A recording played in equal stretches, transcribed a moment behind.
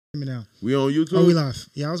Me now. We on YouTube? Oh, we live.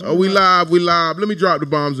 Yeah, I was. Oh, we live. We live. Let me drop the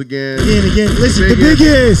bombs again. Again. Listen, the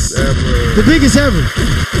biggest ever. The biggest ever. You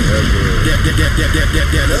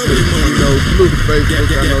know, salute to Facebook.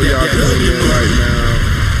 I know y'all tuning in right now.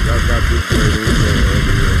 Y'all got this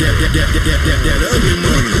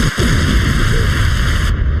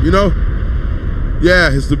radio. You know?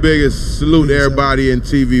 Yeah, it's the biggest. Salute to everybody in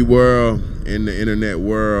TV world, in the internet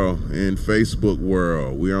world, in Facebook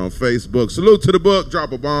world. We are on Facebook. Salute to the book.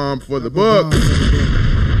 Drop a bomb for the book.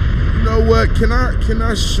 You know what? Can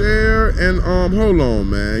I share? And hold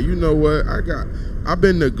on, man. You know what? I've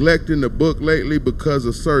been neglecting the book lately because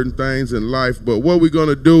of certain things in life. But what we're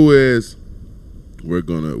gonna do is we're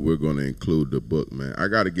gonna include the book, man. I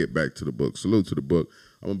got to get back to the book. Salute to the book.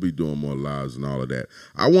 I'm going to be doing more lives and all of that.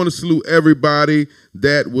 I want to salute everybody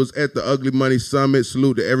that was at the Ugly Money Summit.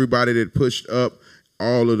 Salute to everybody that pushed up,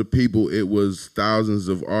 all of the people. It was thousands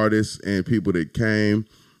of artists and people that came.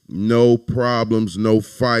 No problems, no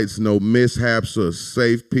fights, no mishaps. A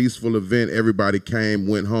safe, peaceful event. Everybody came,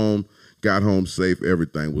 went home, got home safe.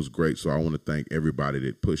 Everything was great. So I want to thank everybody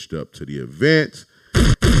that pushed up to the event.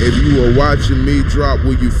 If you are watching me drop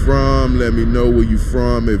where you from, let me know where you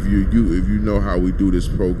from. If you know how we do this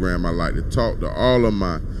program, I like to talk to all of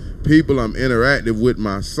my people. I'm interactive with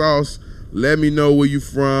my sauce. Let me know where you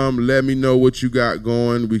from. Let me know what you got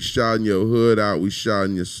going. We shouting your hood out. We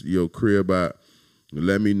shouting your crib out.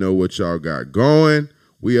 Let me know what y'all got going.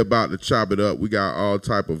 We about to chop it up. We got all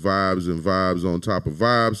type of vibes and vibes on top of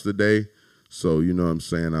vibes today. So you know what I'm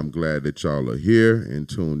saying? I'm glad that y'all are here and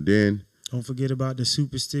tuned in. Don't forget about the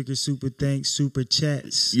super stickers, super thanks, super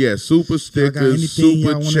chats. Yeah, super stickers,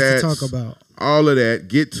 super chats, to talk about. All of that.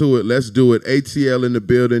 Get to it. Let's do it. ATL in the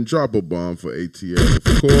building. Drop a bomb for ATL. Of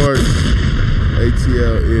course,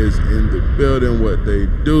 ATL is in the building. What they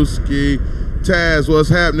do, ski. Taz, what's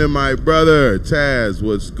happening, my brother? Taz,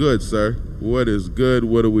 what's good, sir? What is good?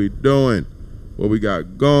 What are we doing? What we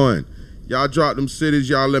got going? Y'all drop them cities.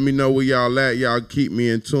 Y'all let me know where y'all at. Y'all keep me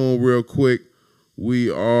in tune real quick.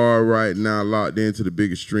 We are right now locked into the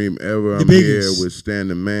biggest stream ever. I'm here with Stan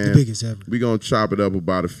the Man. The biggest ever. We're going to chop it up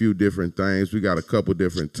about a few different things. We got a couple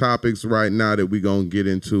different topics right now that we're going to get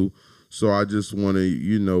into. So I just want to,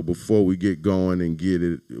 you know, before we get going and get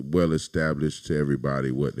it well established to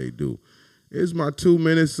everybody what they do. Is my 2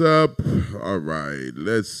 minutes up? All right,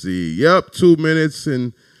 let's see. Yep, 2 minutes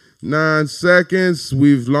and 9 seconds.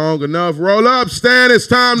 We've long enough. Roll up, Stan. It's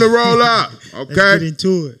time to roll up. Okay. Let's get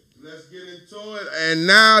into it. And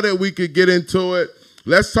now that we could get into it,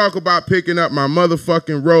 let's talk about picking up my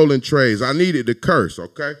motherfucking rolling trays. I needed to curse,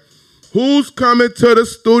 okay? Who's coming to the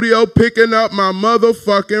studio picking up my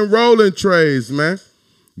motherfucking rolling trays, man?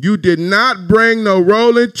 You did not bring no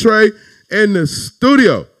rolling tray in the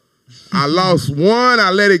studio. I lost one,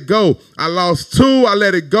 I let it go. I lost two, I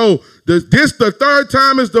let it go. This the third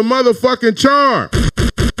time is the motherfucking charm.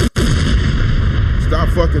 Stop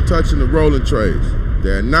fucking touching the rolling trays.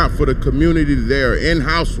 They're not for the community. They're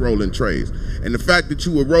in-house rolling trays. And the fact that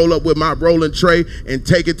you would roll up with my rolling tray and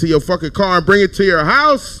take it to your fucking car and bring it to your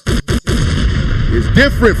house is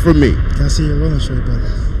different for me. Can I see your rolling tray,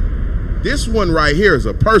 brother? This one right here is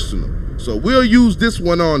a personal. So we'll use this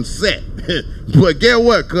one on set. But get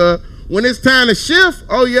what, cuz? When it's time to shift,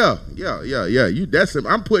 oh yeah.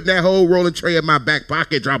 I'm putting that whole rolling tray in my back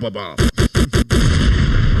pocket, drop a bomb.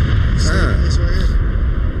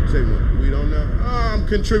 Say what? I'm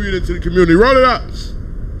contributing to the community. Roll it up.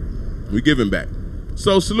 We giving back.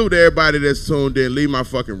 So salute to everybody that's tuned in. Leave my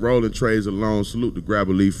fucking rolling trays alone. Salute to Grab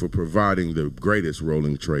a Leaf for providing the greatest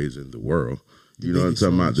rolling trays in the world. You know what I'm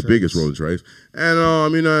talking about? The biggest rolling trays.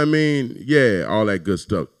 And you know what I mean? Yeah, all that good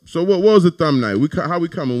stuff. So what was the thumbnail? How we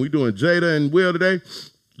coming? We doing Jada and Will today?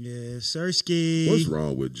 Yeah, Sirski. What's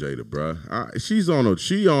wrong with Jada, bruh?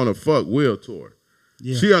 She on a fuck Will tour.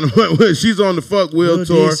 Yeah. She's on the fuck Will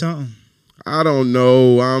tour. Did something. I don't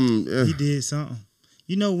know. He did something.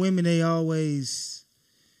 You know, women, they always,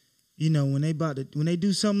 you know, when they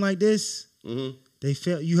do something like this, you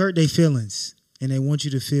hurt their feelings, and they want you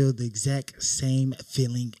to feel the exact same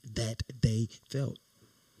feeling that they felt.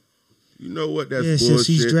 You know what? That's bullshit. So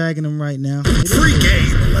she's dragging them right now. Free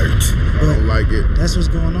game alert. I don't like it. That's what's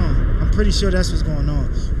going on. I'm pretty sure that's what's going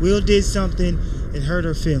on. Will did something. It hurt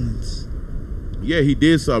her feelings. Yeah, he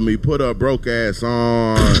did something. He put her broke ass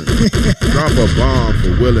on. Drop a bomb for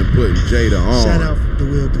Will and putting Jada on. Shout out to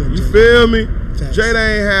Will putting You Jada feel me? Facts.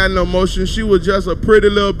 Jada ain't had no motion. She was just a pretty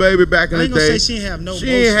little baby back in the day. I ain't gonna say she ain't have no motion.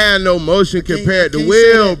 She ain't had no motion compared to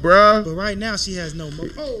Will, bruh. But right now she has no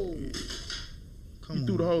motion. Oh. Come on. You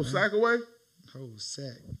threw the whole sack away? Whole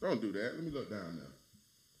sack. Don't do that. Let me look down now.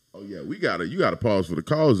 Oh yeah, you gotta pause for the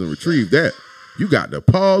calls and retrieve that. You got to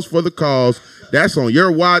pause for the cause. That's on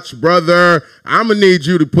your watch, brother. I'm going to need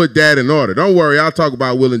you to put that in order. Don't worry. I'll talk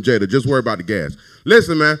about Will and Jada. Just worry about the gas.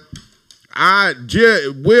 Listen, man.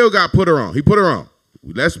 Will got put her on. He put her on.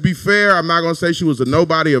 Let's be fair. I'm not going to say she was a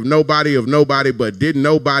nobody, but didn't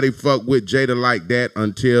nobody fuck with Jada like that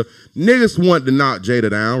until niggas wanted to knock Jada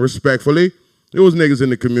down, respectfully. There was niggas in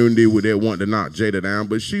the community that wanted to knock Jada down,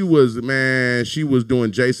 but she was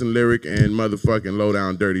doing Jason Lyric and motherfucking Low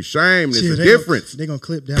Down Dirty Shame. There's a difference. They're going to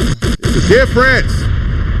clip down. It's a difference.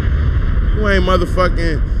 You ain't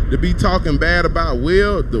motherfucking to be talking bad about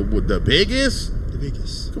Will, the biggest.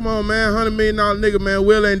 Come on, man. $100 million nigga, man.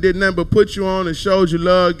 Will ain't did nothing but put you on and showed you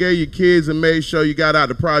love, gave you kids, and made sure you got out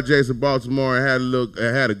the projects in Baltimore and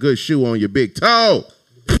had a good shoe on your big toe.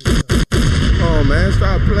 Come on, man.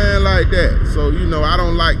 Stop playing like that. So, I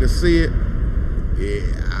don't like to see it.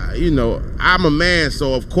 Yeah, I'm a man,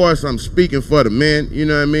 so of course I'm speaking for the men, you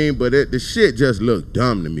know what I mean? But the shit just looked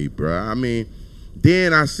dumb to me, bro. I mean,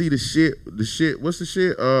 then I see the shit, what's the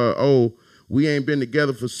shit? We ain't been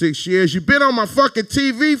together for 6 years. You been on my fucking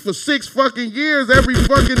TV for 6 fucking years every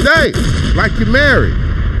fucking day. Like you're married.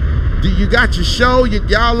 You got your show,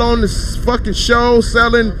 y'all on this fucking show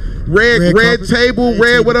selling red table,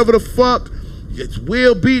 whatever the fuck. It's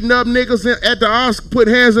Will beating up niggas at the Oscars, put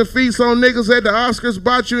hands and feet on niggas at the Oscars,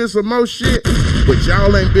 bought you in some more shit. But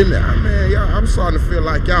y'all ain't been there. Man, I'm starting to feel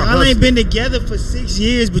like y'all ain't been together for 6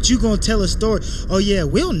 years, but you gonna tell a story. Oh yeah,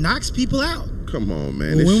 Will knocks people out. Come on,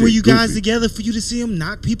 man. Well, when were you guys together for you to see him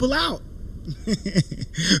knock people out?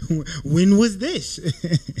 When was this?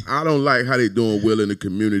 I don't like how they doing Will in the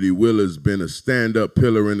community. Will has been a stand-up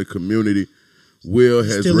pillar in the community. Will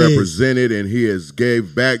has represented and he has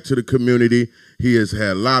gave back to the community. He has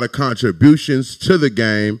had a lot of contributions to the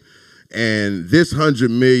game. And this $100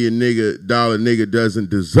 million nigga doesn't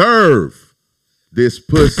deserve this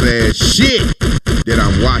pussy ass shit that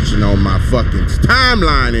I'm watching on my fucking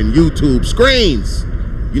timeline and YouTube screens.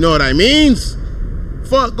 You know what I mean?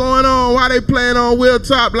 Fuck going on? Why they playing on Will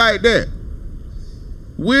Top like that?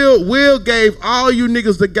 Will gave all you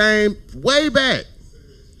niggas the game way back.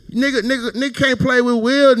 Nigga can't play with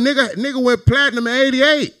Will. Nigga went platinum in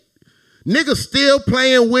 88. Nigga still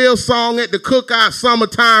playing Will's song at the cookout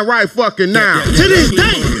summertime right fucking now. To this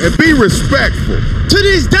day. And be respectful. To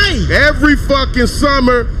this day. Every fucking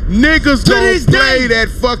summer, niggas don't play that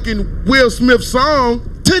fucking Will Smith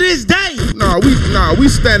song. To this day. We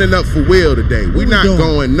standing up for Will today. We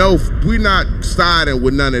not siding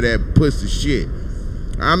with none of that pussy shit.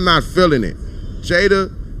 I'm not feeling it.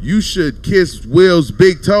 Jada, you should kiss Will's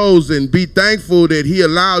big toes and be thankful that he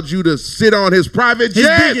allowed you to sit on his private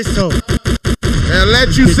jet. His biggest toe. And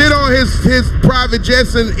let you sit on his private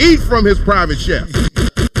jets and eat from his private chef.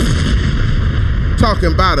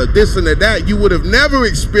 Talking about a this and a that. You would have never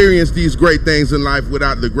experienced these great things in life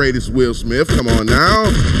without the greatest Will Smith. Come on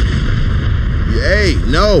now. Hey,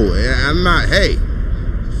 no, I'm not. Hey,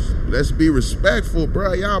 let's be respectful,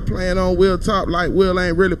 bro. Y'all playing on Will Top like Will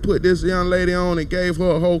ain't really put this young lady on and gave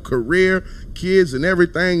her a whole career, kids, and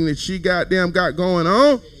everything that she got going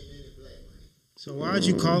on. So why'd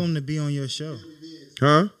you call him to be on your show?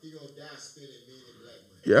 Huh?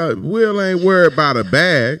 Yeah, Will ain't worried about a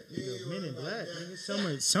bag. Men in Black,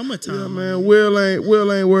 summertime. Yeah, man. Will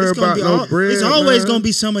ain't worried about no bread. It's always gonna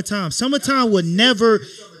be summertime. Summertime will never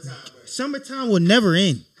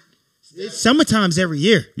end. Summertime's every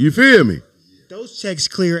year. You feel me? Those checks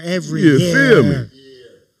clear every year. You feel me?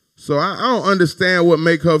 So I don't understand what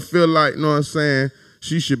make her feel like, you know what I'm saying,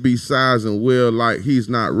 she should be sizing Will like he's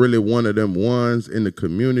not really one of them ones in the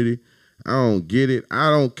community. I don't get it.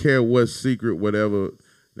 I don't care what secret, whatever.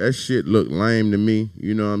 That shit look lame to me.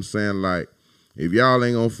 You know what I'm saying? Like, if y'all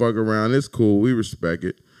ain't gonna fuck around, it's cool. We respect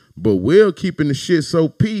it. But Will keeping the shit so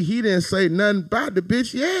P, he didn't say nothing about the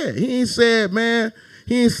bitch. Yeah, he ain't said, man,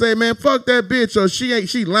 fuck that bitch, or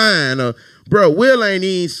she lying, or bro, Will ain't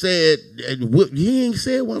even said, he ain't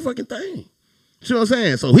said one fucking thing. You know what I'm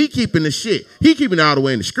saying? So he keeping the shit. He keeping it all the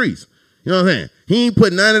way in the streets. You know what I'm saying? He ain't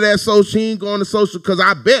put none of that social. He ain't going to social because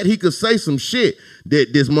I bet he could say some shit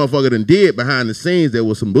that this motherfucker done did behind the scenes that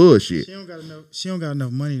was some bullshit. She don't got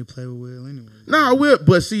enough money to play with Will anyway. Nah, Will,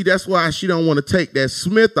 but see, that's why she don't want to take that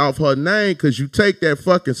Smith off her name, because you take that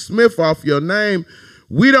fucking Smith off your name.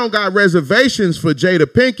 We don't got reservations for Jada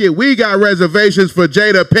Pinkett. We got reservations for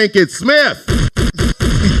Jada Pinkett Smith.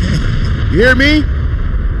 You hear me?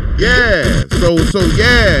 Yeah. So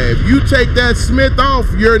yeah, if you take that Smith off,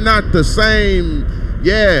 you're not the same.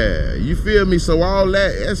 Yeah. You feel me? So all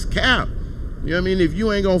that's cap. You know what I mean? If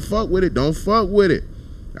you ain't gonna fuck with it, don't fuck with it.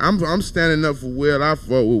 I'm standing up for Will. I fuck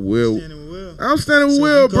with Will. Will. I'm standing with So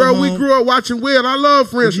Will, you go bro. home- We grew up watching Will. I love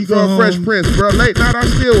Fresh you go Fresh home- Prince, bro. Late night, I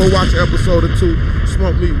still will watch an episode or two,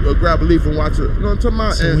 smoke me, grab a leaf and watch it. You know what I'm talking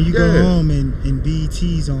about? So And, when you yeah. go home and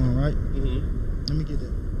BET's on, right? Mm-hmm. Let me get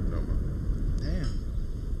that. No, man.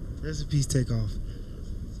 Damn. Recipes take off.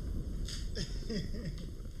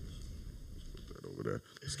 Over there.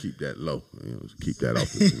 Let's keep that low. You know, let's keep that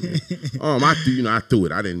off. I threw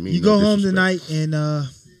it. I didn't mean. You no go home disrespect. tonight and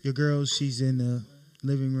your girl, she's in the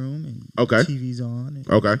living room and Okay. TV's on. And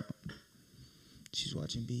Okay. she's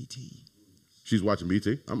watching BET. She's watching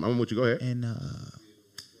BT. I'm with you. Go ahead. And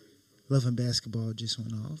Love and Basketball just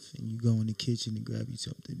went off. And you go in the kitchen and grab you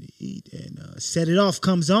something to eat. And Set It Off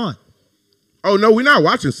comes on. Oh no, we're not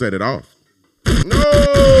watching Set It Off.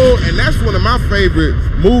 No, and that's one of my favorite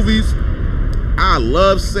movies. I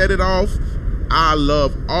love Set It Off. I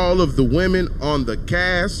love all of the women on the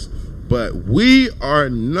cast, but we are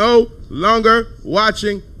no longer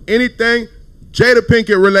watching anything Jada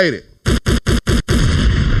Pinkett related.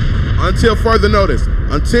 Until further notice.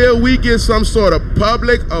 Until we get some sort of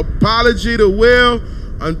public apology to Will,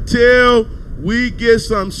 until we get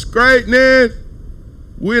some straightening,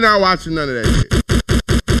 we're not watching none of that shit.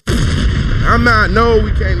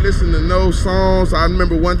 We can't listen to no songs. I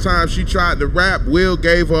remember one time she tried to rap. Will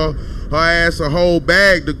gave her ass a whole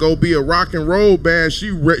bag to go be a rock and roll band. She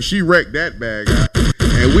wrecked that bag out.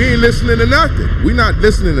 And we ain't listening to nothing. We not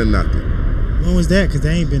listening to nothing. When was that? Because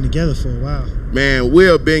they ain't been together for a while. Man,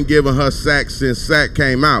 Will been giving her sack since sack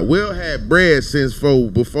came out. Will had bread since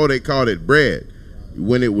before they called it bread,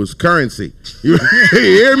 when it was currency. You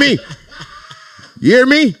hear me? You hear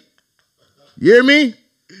me? You hear me?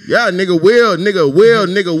 Yeah, nigga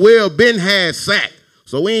Will been had sack.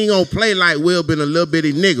 So we ain't gonna play like Will been a little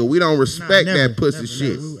bitty nigga. We don't respect that pussy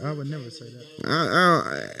shit. Never. I would never say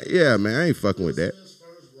that. Yeah, man, I ain't fucking with that.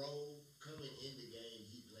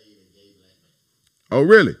 Oh,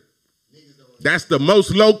 really? That's the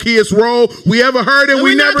most low-keyest role we ever heard, and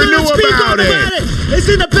we never knew about it. It's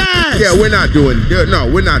in the past. Yeah, we're not doing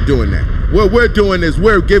that. What we're doing is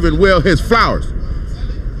we're giving Will his flowers.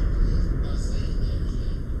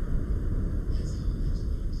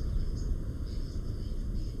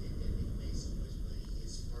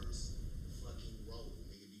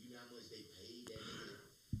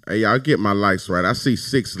 Hey, y'all get my likes right. I see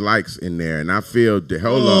 6 likes in there, and I feel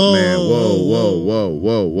hold up, man. Whoa. What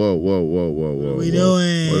are we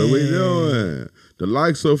doing? What are we doing? The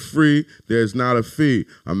likes are free. There's not a fee.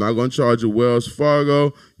 I'm not gonna charge your Wells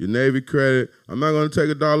Fargo, your Navy credit. I'm not gonna take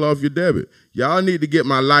 $1 off your debit. Y'all need to get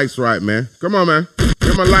my likes right, man. Come on, man.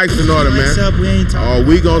 Get my likes in order, man. Up, we ain't talking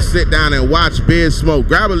we gonna sit down and watch Big Smoke.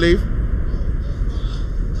 Grab a leaf.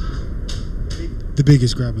 The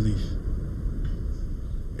biggest grab a leaf.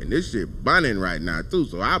 And this shit burning right now, too.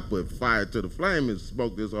 So I put fire to the flame and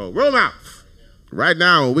smoke this whole room out. Right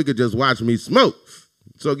now, we could just watch me smoke.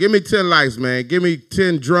 So give me 10 likes, man. Give me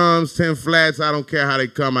 10 drums, 10 flats. I don't care how they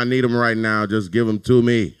come. I need them right now. Just give them to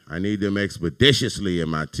me. I need them expeditiously in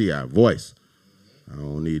my T.I. voice. I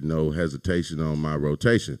don't need no hesitation on my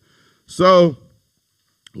rotation. So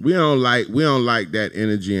we don't like that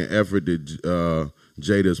energy and effort that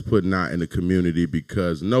Jada's putting out in the community,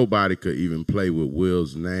 because nobody could even play with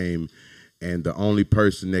Will's name, and the only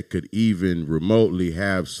person that could even remotely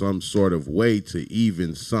have some sort of way to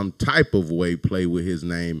even some type of way play with his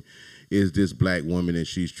name is this black woman, and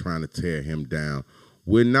she's trying to tear him down.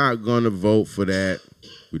 We're not going to vote for that.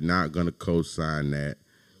 We're not going to co-sign that.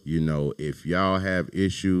 You know, if y'all have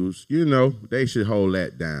issues, you know, they should hold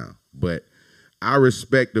that down. But I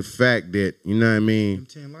respect the fact that, you know what I mean?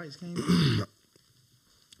 10 lights came.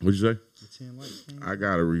 What'd you say? 10 lights came. I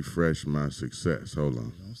gotta refresh my success. Hold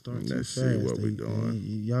on. Don't start Let's too see fast. what we're doing.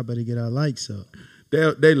 Y'all better get our likes up.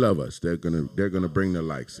 They love us. They're gonna bring the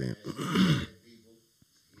likes in.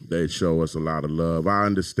 They show us a lot of love. I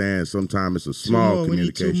understand sometimes it's a small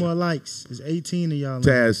communication. We need 2 more likes. There's 18 of y'all.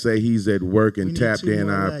 Taz say he's at work and We need tapped 2 in.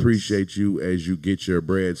 more I likes. appreciate you as you get your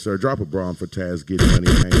bread, sir. Drop a bra on for Taz getting money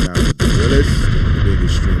and hanging out with the realest, the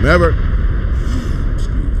biggest stream ever.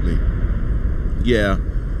 Excuse me.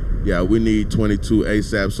 Yeah, we need 22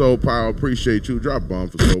 ASAP. Soul Power, appreciate you. Drop a bomb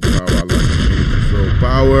for Soul Power. I like the energy, Soul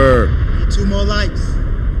Power. We need 2 more likes.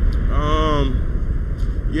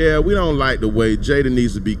 Yeah, we don't like the way Jada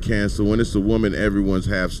needs to be canceled. When it's a woman, everyone's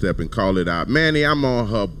half-stepping. Call it out. Manny, I'm on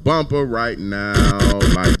her bumper right now,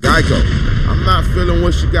 like Geico. I'm not feeling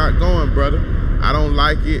what she got going, brother. I don't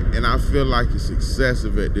like it, and I feel like it's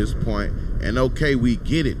excessive at this point. And okay, we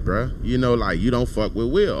get it, bruh. You know, like, you don't fuck with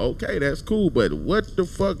Will. Okay, that's cool, but what the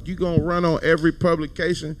fuck you gonna run on every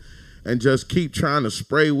publication and just keep trying to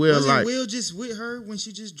spray Will? Wasn't like Will just with her when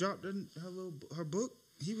she just dropped her book?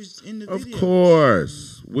 He was in the Of video.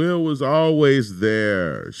 course. Will was always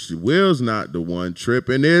there. Will's not the one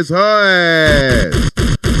tripping. It's her ass.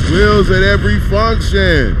 Will's at every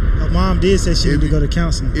function. Her mom did say she needed to go to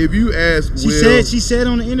counseling. If you ask Will... She said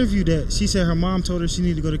on the interview that she said her mom told her she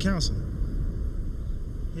needed to go to counseling.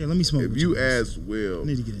 Yeah, let me smoke. If you ask Will... I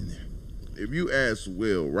need to get in there. If you ask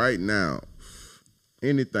Will right now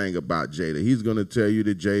anything about Jada, he's going to tell you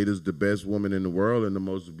that Jada's the best woman in the world and the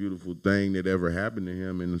most beautiful thing that ever happened to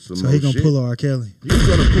him. And some so he's going to pull R. Kelly. He's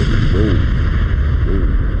going to pull...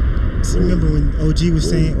 Whoa. Remember when OG was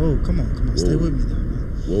saying, come on, stay with me now, man.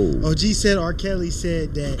 Whoa. OG said R. Kelly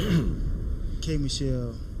said that K.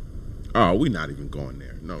 Michelle... Oh, we not even going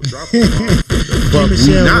there. No, drop it. K.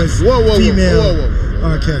 Michelle was female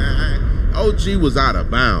R. Kelly. OG was out of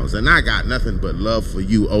bounds, and I got nothing but love for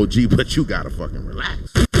you, OG, but you gotta fucking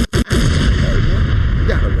relax. You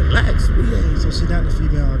gotta relax, man. So she not the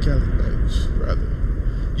female R. Kelly. Hey,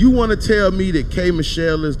 brother. You want to tell me that K.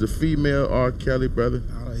 Michelle is the female R. Kelly, brother?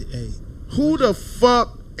 Hey. Who the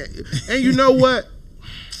fuck? And you know what?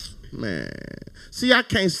 Man. See, I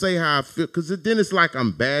can't say how I feel, because then it's like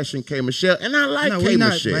I'm bashing K. Michelle, and I like K.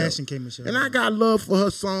 Michelle. Bashing K. Michelle. And I got love for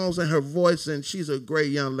her songs and her voice, and she's a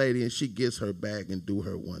great young lady, and she gets her bag and do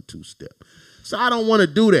her 1-2 step. So I don't want to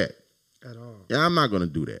do that. At all. Yeah, I'm not going to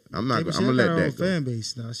do that. I'm going to let that go. Fan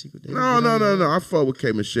base now. No. I fuck with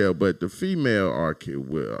K. Michelle, but the female R.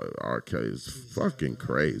 Kelly is fucking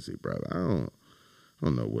crazy, brother. I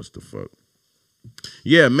don't know what's the fuck.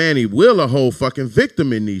 Yeah, Manny, Will a whole fucking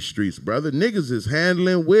victim in these streets, brother. Niggas is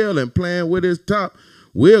handling Will and playing with his top.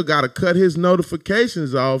 Will got to cut his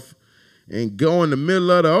notifications off and go in the middle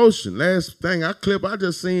of the ocean. Last thing I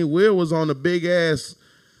just seen Will was on a big ass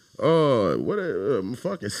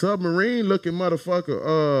fucking submarine looking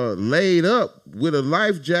motherfucker laid up with a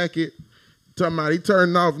life jacket. Talking about he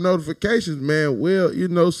turned off notifications, man.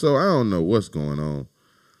 Will, so I don't know what's going on.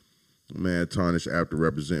 Man, tarnished after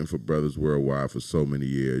representing for brothers worldwide for so many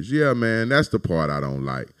years. Yeah, man, that's the part I don't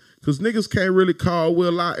like. Because niggas can't really call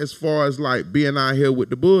Will out as far as like being out here with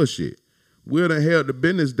the bullshit. Will done held the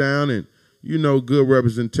business down and, good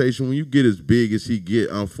representation. When you get as big as he get,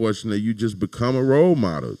 unfortunately, you just become a role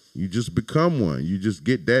model. You just become one. You just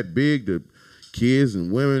get that big, the kids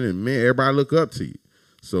and women and men, everybody look up to you.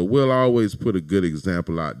 So Will always put a good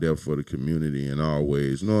example out there for the community and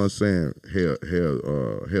always, held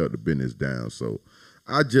the business down. So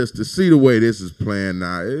I just, to see the way this is playing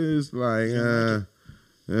out, it's like,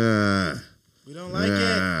 we don't like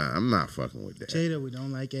it. I'm not fucking with that. Jada, we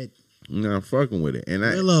don't like it. I'm not fucking with it. And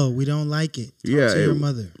Willow, we don't like it. Talk to your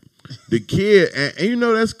mother. The kid, and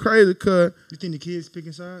that's crazy, cuz. You think the kid's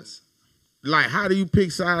picking sides? Like, how do you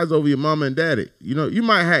pick sides over your mama and daddy? You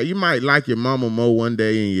might like your mama more one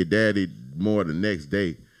day and your daddy more the next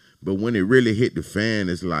day. But when it really hit the fan,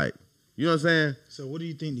 it's like, you know what I'm saying? So what do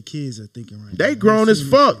you think the kids are thinking right now? They grown as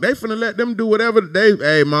fuck. They finna let them do whatever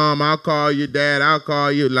hey, mom, I'll call you, dad, I'll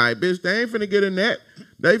call you. Like, bitch, they ain't finna get in that.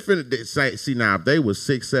 They finna say, see, now, if they was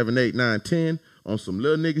 6, 7, 8, 9, 10 on some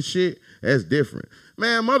little nigga shit, that's different.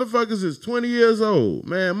 Man, motherfuckers is 20 years old.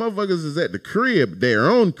 Man, motherfuckers is at the crib, their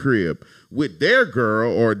own crib, with their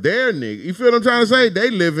girl or their nigga. You feel what I'm trying to say? They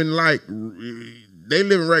living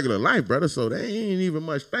regular life, brother. So they ain't even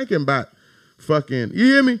much thinking about fucking, you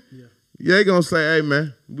hear me? Yeah. They gonna say, hey,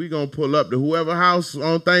 man, we gonna pull up to whoever house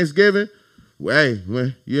on Thanksgiving. Well, hey,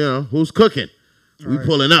 man, who's cooking? We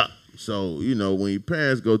pulling up. So, when your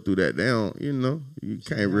parents go through that, they don't, you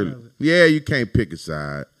can't really, you can't pick a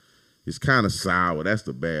side. It's kind of sour. That's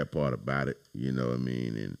the bad part about it. You know what I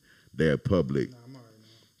mean? And they're public.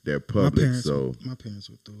 They're public, my parents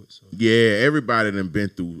were through it. So. Yeah, everybody done been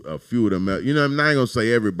through a few of them. I'm not gonna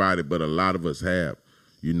say everybody, but a lot of us have.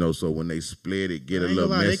 So when they split it, get a little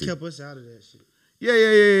messy. They kept us out of that shit.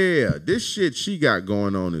 Yeah. This shit she got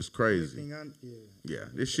going on is crazy.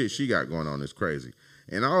 This shit she got going on is crazy.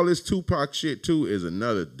 And all this Tupac shit too is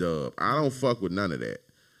another dub. I don't fuck with none of that.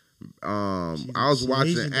 I was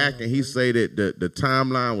watching Act and he say that the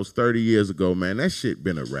timeline was 30 years ago, man. That shit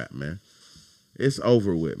been a wrap, man. It's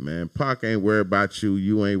over with, man. Pac ain't worried about you.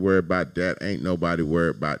 You ain't worried about that. Ain't nobody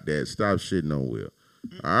worried about that. Stop shitting on Will.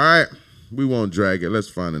 All right. We won't drag it. Let's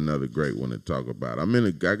find another great one to talk about. I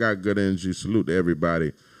got good energy. Salute to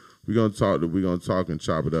everybody. We're gonna talk and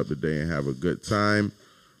chop it up today and have a good time.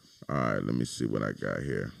 All right, let me see what I got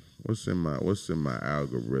here. What's in my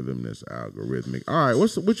algorithm that's algorithmic? All right,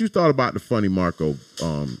 what you thought about the Funny Marco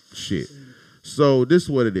shit? So this is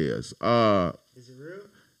what it is. Is it real?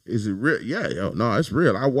 Is it real? Yeah, no, it's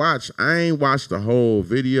real. I ain't watched the whole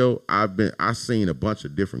video. I seen a bunch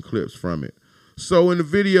of different clips from it. So in the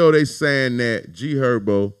video they saying that G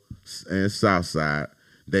Herbo and Southside,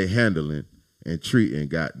 they handling and treating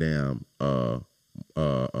goddamn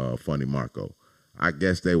Funny Marco. I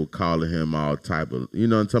guess they were calling him all type of, you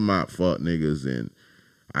know what I'm talking about, fuck niggas, and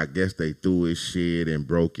I guess they threw his shit and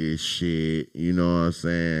broke his shit. You know what I'm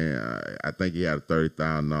saying? I think he had a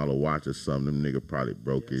 $30,000 watch or something. Them nigga probably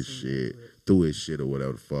broke his shit, threw his shit or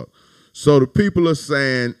whatever the fuck. So the people are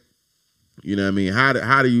saying, you know what I mean?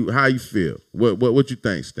 How you feel? What you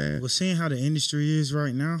think, Stan? Well, seeing how the industry is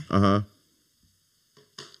right now, I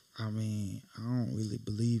mean, I don't really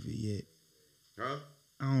believe it yet. Huh?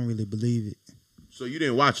 I don't really believe it. So you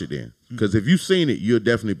didn't watch it then? Because if you've seen it, you'll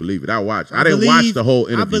definitely believe it. I watched. I didn't watch the whole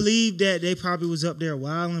interview. I believe that they probably was up there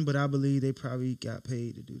wilding, but I believe they probably got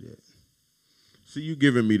paid to do that. See, you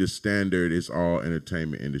giving me the standard, it's all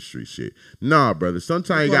entertainment industry shit. Nah, brother.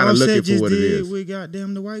 Sometimes you gotta look at for what it is. We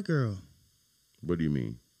goddamn the white girl. What do you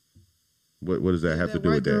mean? What does that have to do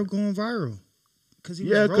with that? White girl going viral. Because he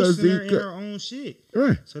was roasting her in her own shit.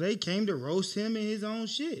 Right. So they came to roast him in his own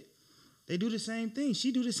shit. They do the same thing.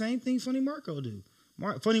 She do the same thing Funny Marco do.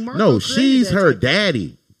 Funny Marco. No, she's her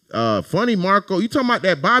daddy. Funny Marco. You talking about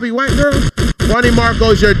that Bobby White girl? Funny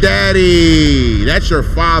Marco's your daddy. That's your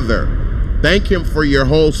father. Thank him for your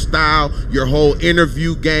whole style, your whole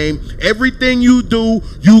interview game. Everything you do,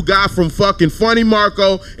 you got from fucking Funny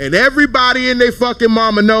Marco, and everybody in their fucking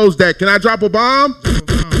mama knows that. Can I drop a bomb?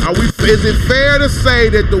 Is it fair to say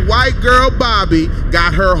that the white girl Bobby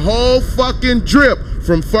got her whole fucking drip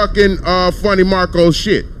from fucking Funny Marco's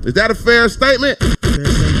shit? Is that a fair statement?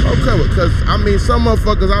 Okay, because I mean, some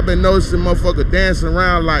motherfuckers, I've been noticing motherfuckers dancing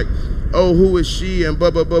around like, oh, who is she and blah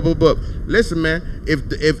blah blah blah blah. Listen, man, if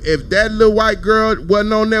that little white girl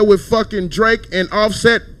wasn't on there with fucking Drake and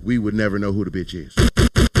Offset, we would never know who the bitch is.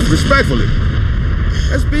 Respectfully.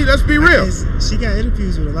 Let's be real. She got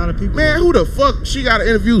interviews with a lot of people. Man, who the fuck she got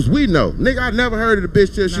interviews we know? Nigga, I never heard of the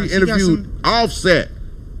bitch till she interviewed Offset.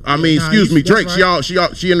 I mean, excuse me, Drake. Right.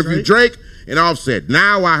 She interviewed Drake and Offset.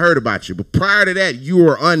 Now I heard about you, but prior to that, you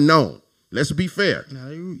were unknown. Let's be fair. No,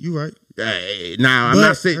 you right. Now I'm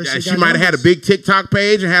not saying she might have had a big TikTok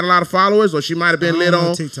page and had a lot of followers, or she might have been lit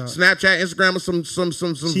on Snapchat, Instagram, or some.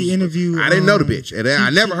 She interviewed. I didn't know the bitch. I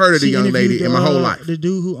never heard of the young lady in my whole life. The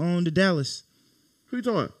dude who owned the Dallas. Who you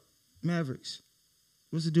talking? Mavericks.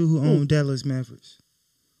 What's the dude who owned Dallas Mavericks?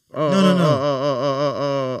 No.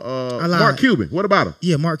 Mark Cuban. What about him?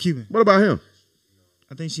 Yeah, Mark Cuban. What about him?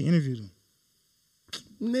 I think she interviewed him.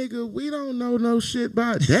 Nigga, we don't know no shit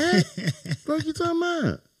about that. What you talking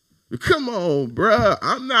about? Come on, bruh.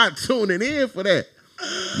 I'm not tuning in for that.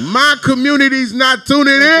 My community's not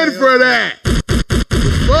tuning in for that.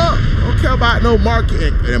 Fuck. Don't care about no Mark.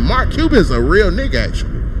 And Mark Cuban's a real nigga,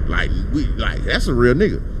 actually. Like that's a real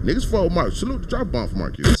nigga. Niggas follow Mark. Salute the drop bomb for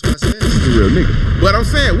Mark Cuban. That's what I said. He's a real nigga. But I'm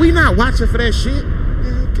saying, we not watching for that shit.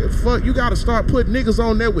 Man, fuck, you gotta start putting niggas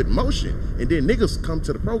on there with motion. And then niggas come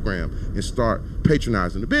to the program and start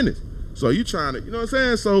patronizing the business. So you trying to, you know what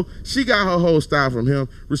I'm saying? So she got her whole style from him.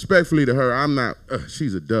 Respectfully to her, I'm not,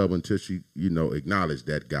 she's a dub until she, acknowledged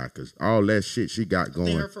that guy. Because all that shit she got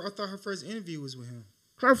going. I thought her first interview was with him.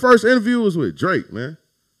 Her first interview was with Drake, man.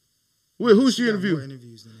 Who she interviewed? More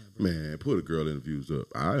interviews than that, bro. Man, put a girl interviews up.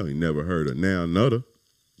 I ain't never heard of now another.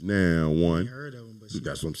 Now one. I ain't heard of him, but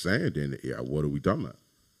that's what I'm saying. Then, what are we talking about?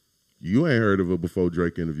 You ain't heard of her before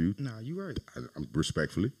Drake interviewed. Nah, you right.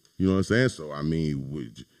 Respectfully. You know what I'm saying? So, I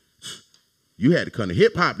mean, you had to come to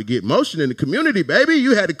hip-hop to get motion in the community, baby.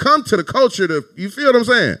 You had to come to the culture to, you feel what I'm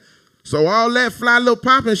saying? So all that fly little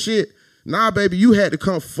popping shit, nah, baby, you had to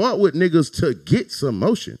come fuck with niggas to get some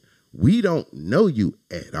motion. We don't know you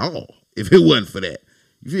at all if it wasn't for that.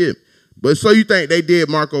 You feel me? But so you think they did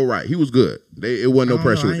Marco right. He was good. It wasn't no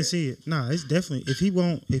pressure. I ain't see it. Nah, it's definitely, if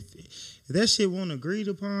that shit wasn't agreed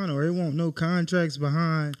upon or it won't no contracts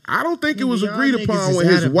behind. I don't think it was agreed upon when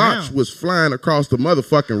his watch was flying across the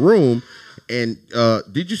motherfucking room. And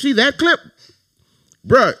did you see that clip?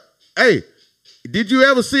 Bruh, hey, did you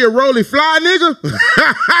ever see a Rolly fly, nigga?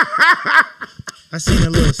 I seen a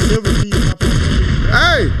little silver piece pop up.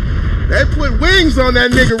 Hey. They put wings on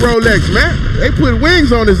that nigga Rolex, man. They put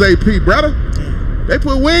wings on his AP, brother. Damn. They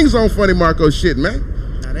put wings on Funny Marco shit,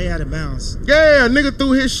 man. Nah, they had to bounce. Yeah, nigga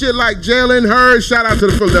threw his shit like Jalen Hurd. Shout out to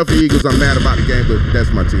the Philadelphia Eagles. I'm mad about the game, but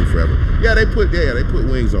that's my team forever. Yeah, they put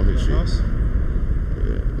wings on his shit.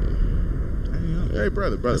 Yeah. Hey,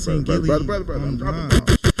 brother. I'm dropping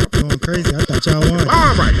bombs. Going crazy. I thought y'all won.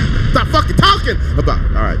 Bomb right now. Stop fucking talking about.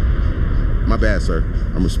 All right. My bad, sir.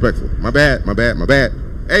 I'm respectful. My bad.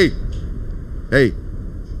 Hey,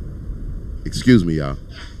 excuse me, y'all.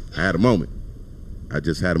 I had a moment. I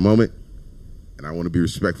just had a moment, and I want to be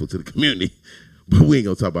respectful to the community. But we ain't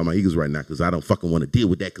gonna talk about my Eagles right now because I don't fucking want to deal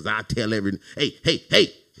with that because I tell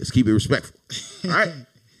hey, let's keep it respectful. All right?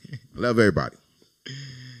 I love everybody.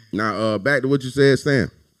 Now, back to what you said,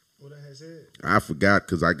 Stan. What I had said? I forgot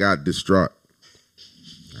because I got distraught.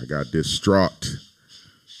 I got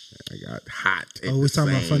hot. Oh, we're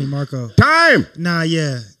talking about Funny Marco. Time! Nah,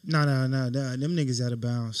 yeah. Nah. Them niggas out of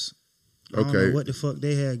bounds. I don't Okay. know what the fuck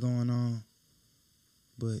they had going on.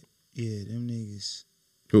 But, yeah, them niggas.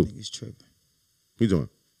 Who? Niggas tripping. Who's doing?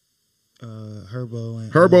 Herbo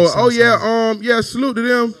and Oh yeah, salute to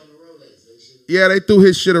them. Yeah, they threw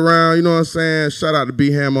his shit around, you know what I'm saying? Shout out to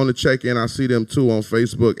B-Ham on the check-in. I see them too on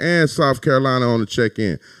Facebook and South Carolina on the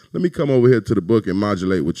check-in. Let me come over here to the book and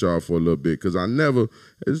modulate with y'all for a little bit because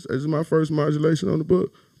this is my first modulation on the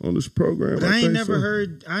book, on this program. But I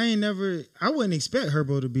wouldn't expect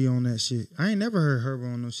Herbo to be on that shit. I ain't never heard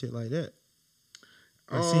Herbo on no shit like that.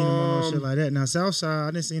 I seen him on no shit like that. Now, Southside,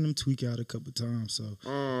 I done seen him tweak out a couple times, so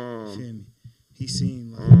you feel me? He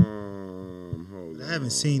seemed like I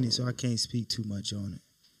haven't seen it, so I can't speak too much on it.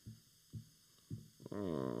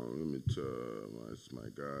 Let me tell my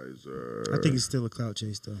guys. I think it's still a clout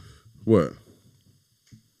chase, though. What?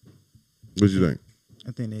 What you think?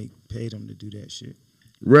 I think they paid him to do that shit.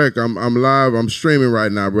 Rec, I'm live. I'm streaming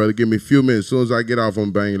right now, brother. Give me a few minutes. As soon as I get off,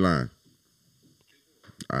 I'm banging line.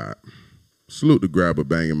 All right. Salute to Grabber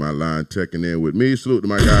banging my line, checking in with me. Salute to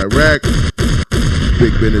my guy, Rec.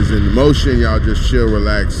 Big business in motion. Y'all just chill,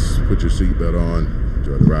 relax, put your seatbelt on,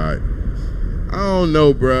 enjoy the ride. I don't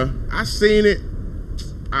know, bruh. I seen it.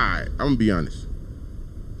 All right, I'm going to be honest.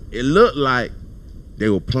 It looked like they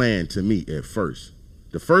were playing to me at first.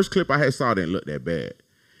 The first clip I had saw didn't look that bad.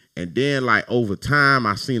 And then, like, over time,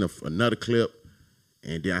 I seen another clip,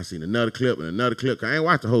 and then I seen another clip and another clip. 'Cause I ain't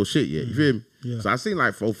watched the whole shit yet, you feel me? Yeah. So I seen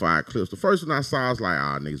like 4 or 5 clips. The first one I saw, I was like,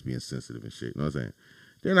 niggas being sensitive and shit, you know what I'm saying?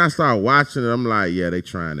 Then I started watching it, I'm like, yeah, they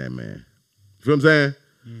trying that, man. You feel what I'm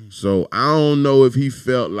saying? So I don't know if he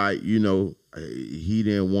felt like, he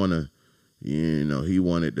didn't want to, he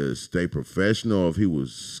wanted to stay professional, or if he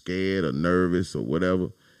was scared or nervous or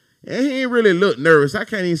whatever. And he ain't really look nervous. I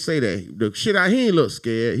can't even say that. The shit he ain't look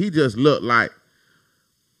scared. He just looked like,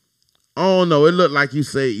 I don't know. It looked like you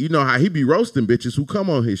say, you know how he be roasting bitches who come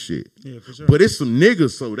on his shit. Yeah, for sure. But it's some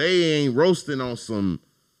niggas, so they ain't roasting on some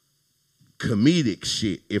comedic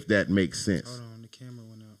shit, if that makes sense. Hold on, the camera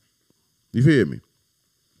went out. You feel me?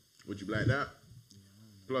 What, you blacked out?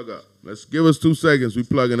 Plug up. Let's give us 2 seconds. We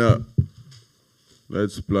plugging up.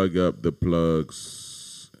 Let's plug up the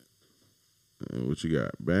plugs. And what you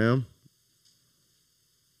got? Bam.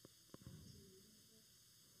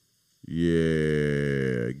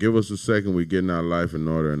 Yeah. Give us a second. We're getting our life in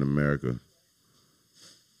order in America.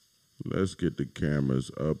 Let's get the cameras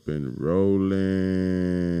up and rolling.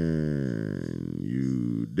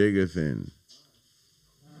 You diggathin'.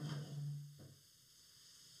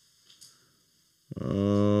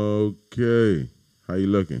 Okay. How you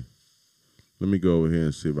looking? Let me go over here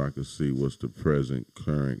and see if I can see what's the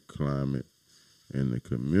current climate in the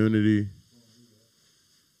community.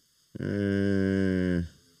 And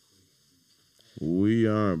we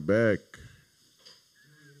aren't back.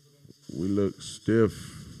 We look stiff.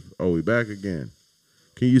 Oh, we back again.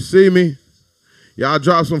 Can you see me? Y'all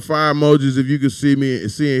drop some fire emojis if you can see me,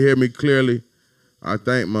 see and hear me clearly. I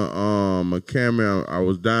think my camera, I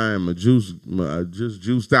was dying. I just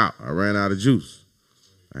juiced out. I ran out of juice.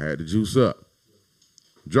 I had to juice up.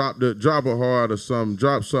 Drop a heart or something.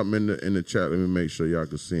 Drop something in the chat. Let me make sure y'all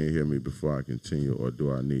can see and hear me before I continue, or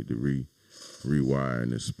do I need to rewire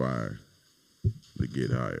and inspire to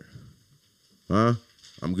get higher? Huh?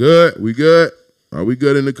 I'm good. We good? Are we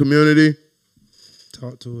good in the community?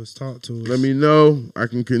 Talk to us. Let me know. I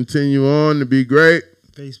can continue on to be great.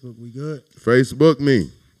 Facebook, we good. Facebook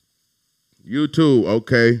me. YouTube,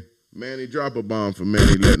 okay. Manny, drop a bomb for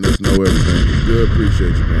Manny, letting us know everything is good.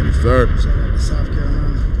 Appreciate you, Manny, sir. Shout out to South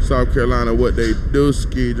Carolina. South Carolina, what they do,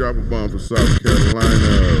 ski. Drop a bomb for South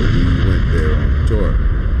Carolina. We went there on tour.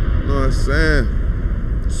 You know what I'm saying?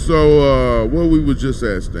 So, what we were just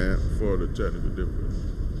at, Stan, for the technical difference.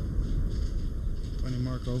 Funny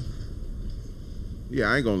Marco. Yeah,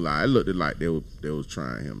 I ain't gonna lie. It looked like they was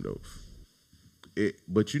trying him though.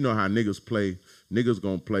 But you know how niggas play. Niggas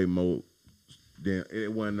gonna play more. Then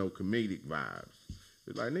it wasn't no comedic vibes.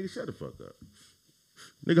 It's like, nigga, shut the fuck up.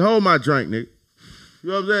 Nigga, hold my drink, nigga. You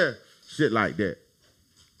know what I'm saying? Shit like that.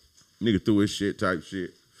 Nigga threw his shit type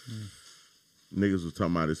shit. Niggas was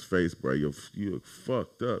talking about his face, bro. You look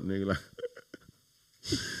fucked up, nigga. Like,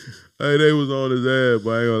 hey, they was on his ass,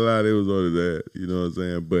 but I ain't gonna lie, they was on his ass. You know what I'm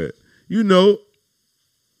saying? But, you know,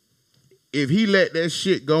 if he let that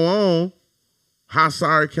shit go on, how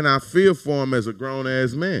sorry can I feel for him as a grown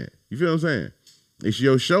ass man? You feel what I'm saying? It's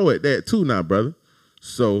your show at that too now, brother.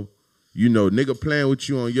 So, you know, nigga playing with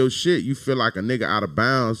you on your shit, you feel like a nigga out of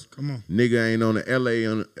bounds. Come on. Nigga ain't on the LA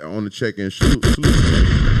on the check-in salute.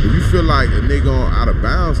 If you feel like a nigga out of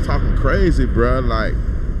bounds talking crazy, bro, like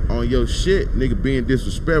on your shit, nigga being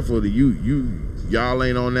disrespectful to y'all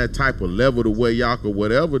ain't on that type of level the way y'all could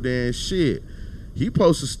whatever, then shit. He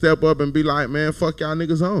supposed to step up and be like, man, fuck y'all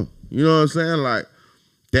niggas home. You know what I'm saying? Like,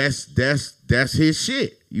 that's his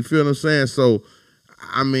shit. You feel what I'm saying? So,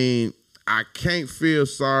 I mean, I can't feel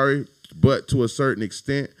sorry, but to a certain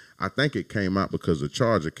extent, I think it came out because the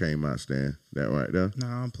charger came out, Stan. That right there? No,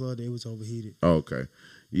 I unplugged it. It was overheated. Oh, okay.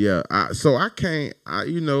 Yeah. So I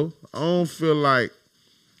don't feel like,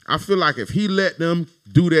 I feel like if he let them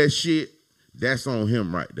do that shit, that's on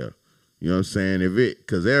him right there. You know what I'm saying?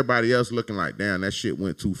 Because everybody else looking like, damn, that shit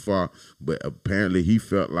went too far. But apparently he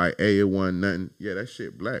felt like, hey, it wasn't nothing. Yeah, that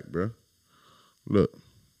shit black, bro. Look.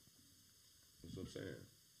 That's what I'm saying.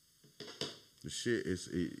 The shit is,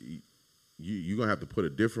 you're going to have to put a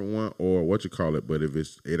different one or what you call it. But if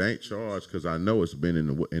it ain't charged, because I know it's been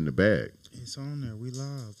in the bag. It's on there. We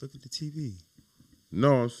live. Look at the TV.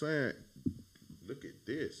 No, I'm saying, look at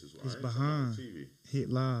this. It's behind. TV.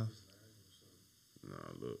 Hit live. Nah,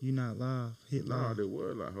 look. You not live. Hit live. Nah, they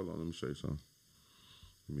were live. Hold on, let me show you something.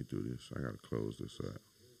 Let me do this. I gotta close this out.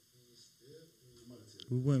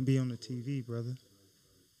 We wouldn't be on the TV, brother.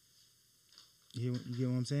 You get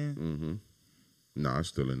what I'm saying? Mm-hmm. Nah, it's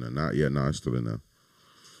still in there. It's still in there.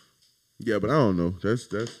 Yeah, but I don't know. That's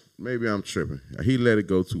maybe I'm tripping. He let it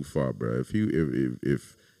go too far, bro. If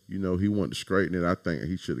you know he wanted to straighten it, I think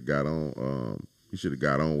he should have got on. He should have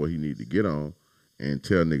got on what he needed to get on. And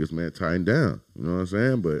tell niggas, man, tighten down. You know what I'm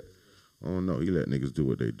saying? But I don't know. He let niggas do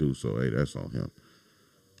what they do, so hey, that's on him.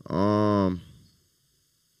 All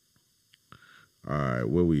right,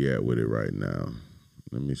 where we at with it right now?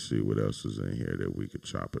 Let me see what else is in here that we could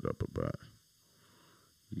chop it up about.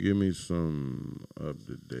 Give me some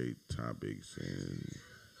up-to-date topics, and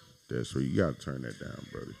that's where you gotta turn that down,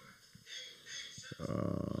 brother.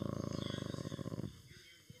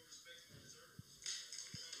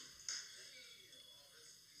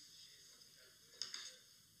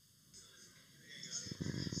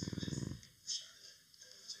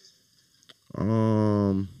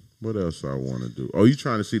 What else I want to do? Oh, you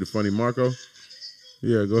trying to see the funny Marco?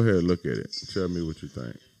 Yeah, go ahead, look at it. Tell me what you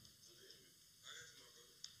think.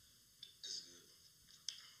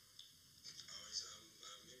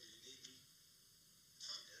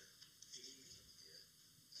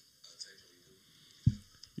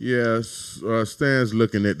 Yes, Stan's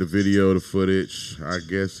looking at the video, the footage. I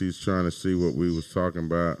guess he's trying to see what we was talking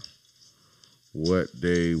about. What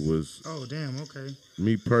they was. Oh, damn, okay.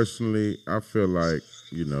 Me personally, I feel like,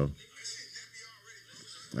 you know,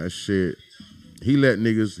 that shit. He let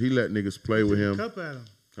niggas play with him. Cup at him.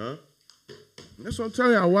 Huh? That's what I'm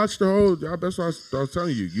telling you. I watched the whole. That's what I was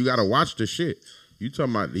telling you. You got to watch the shit. You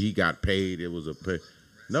talking about he got paid? It was a pay.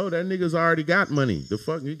 No, that nigga's already got money. The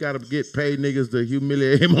fuck, you got to get paid niggas to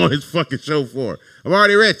humiliate him on his fucking show for. I'm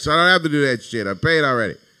already rich. I don't have to do that shit. I paid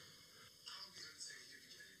already.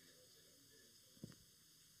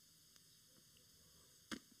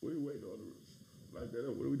 What are you waiting on? Like that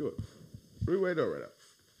up. What are we doing? What are we waiting on right now?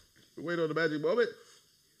 We waiting on the magic moment?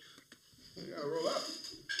 We gotta roll up.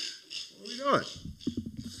 What are we doing?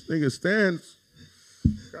 This nigga stands.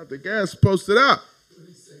 Got the gas posted up.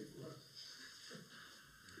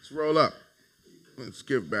 Let's roll up. Let's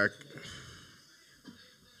give back.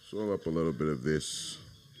 Let's roll up a little bit of this.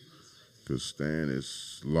 Because Stan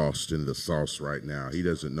is lost in the sauce right now. He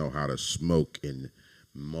doesn't know how to smoke and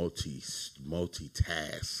multitask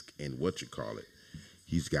and what you call it.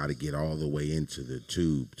 He's got to get all the way into the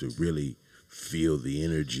tube to really feel the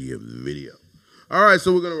energy of the video. All right,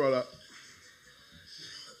 so we're going to roll up.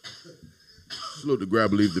 Salute to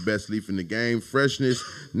Grab a Leaf, the best leaf in the game. Freshness,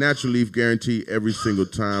 natural leaf guarantee every single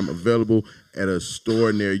time. Available at a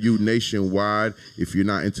store near you nationwide. If you're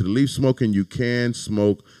not into the leaf smoking, you can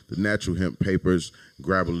smoke the natural hemp papers.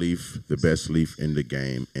 Grab a Leaf, the best leaf in the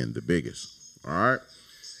game and the biggest. All right.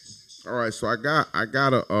 So I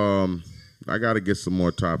gotta get some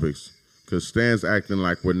more topics because Stan's acting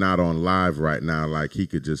like we're not on live right now. Like he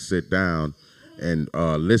could just sit down and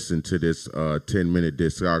listen to this 10-minute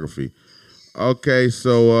discography. Okay,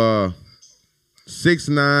 so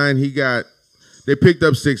 6ix9ine, they picked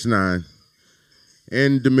up 6ix9ine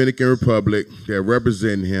in Dominican Republic. They're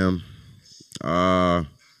representing him.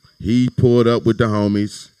 He pulled up with the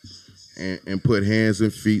homies and put hands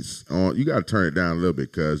and feet on. You got to turn it down a little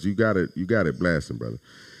bit, cuz you got it blasting, brother.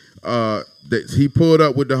 He pulled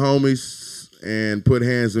up with the homies and put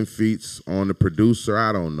hands and feet on the producer.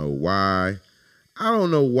 I don't know why. I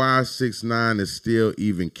don't know why 6ix9ine is still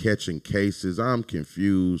even catching cases. I'm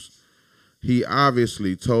confused. He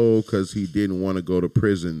obviously told because he didn't want to go to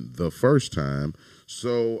prison the first time.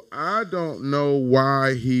 So I don't know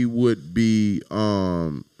why he would be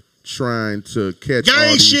trying to catch all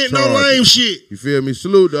gang these shit, charges. no lame shit. You feel me?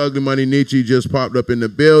 Salute the Ugly Money Nietzsche just popped up in the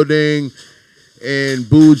building. And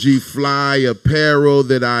Bougie Fly apparel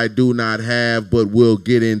that I do not have, but we'll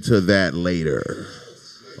get into that later.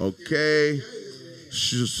 Okay?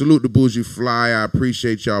 Salute to Bougie Fly. I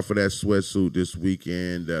appreciate y'all for that sweatsuit this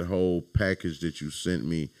weekend. That whole package that you sent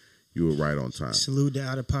me, you were right on time. Salute the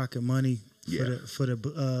out of pocket money for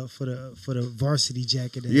the varsity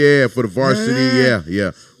jacket. Yeah, for the varsity.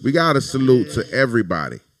 Yeah. We got to salute to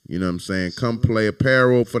everybody. You know what I'm saying? Come Play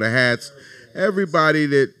apparel for the hats. Everybody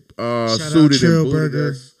that suited and booted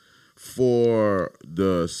us for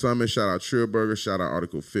the summit. Shout out Trillburger. Shout out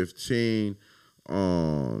Article 15.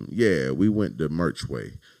 Yeah, we went the merch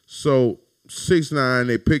way. So 6ix9ine,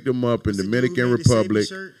 they picked him up in Dominican Republic,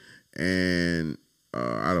 and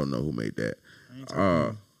I don't know who made that.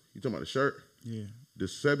 You talking about the shirt? Yeah, the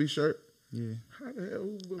Sebi shirt. Yeah. How the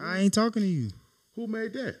hell? I ain't talking to you. Who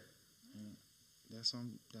made that? That's what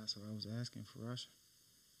I was asking for Rasha.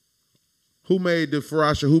 Who made the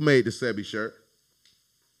Farasha? Who made the Sebi shirt?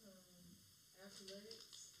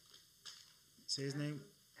 Athletics. Say his name.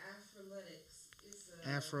 Athletics. It's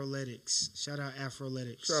Afroletics. Shout out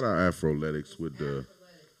Afroletics. Shout out Afroletics with the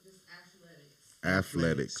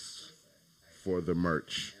athletics for the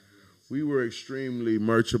merch. We were extremely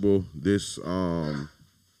merchable this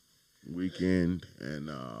weekend, and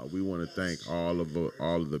we want to thank all of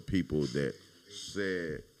the people that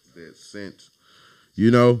sent. You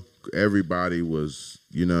know, everybody was,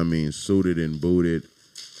 you know what I mean, suited and booted.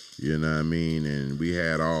 You know what I mean, and we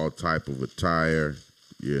had all type of attire.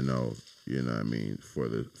 You know what I mean, for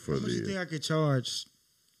the. How much you think I could charge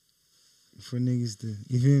for niggas to,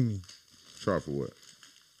 you feel me? Charge for what?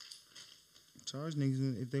 Charge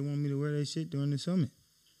niggas if they want me to wear that shit during the summit.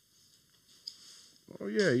 Oh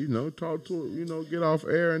yeah, you know, talk to it, you know, get off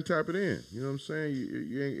air and tap it in. You know what I'm saying?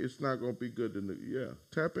 You ain't, it's not gonna be good to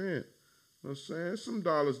tap in. You know what I'm saying? There's some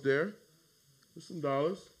dollars there. There's some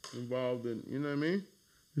dollars involved in, you know what I mean?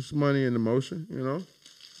 There's some money in the motion, you know.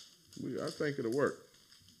 I think it'll work.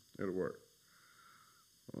 It'll work.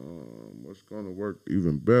 What's gonna work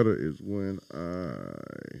even better is when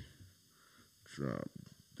I drop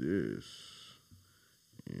this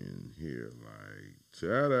in here like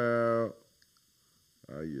shout out.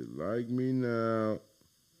 How you like me now?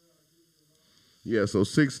 Yeah, so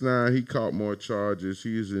 6ix9ine, he caught more charges.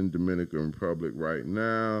 He's in Dominican Republic right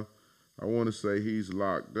now. I want to say he's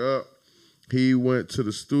locked up. He went to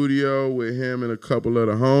the studio with him and a couple of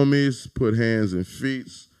the homies, put hands and feet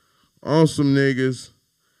on some niggas,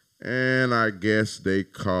 and I guess they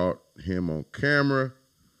caught him on camera,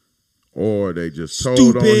 or they just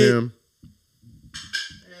told on him.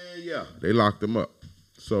 And yeah, they locked him up.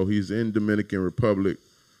 So he's in Dominican Republic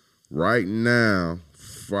right now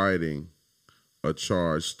fighting a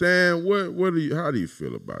charge. Stan, how do you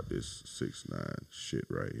feel about this 6ix9ine shit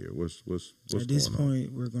right here? What's at this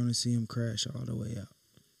point, we're gonna see him crash all the way out.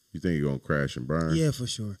 You think he's gonna crash and burn? Yeah, for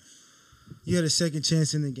sure. You had a second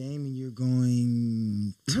chance in the game, and you're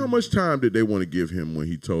going. How much time did they want to give him when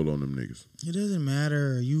he told on them niggas? It doesn't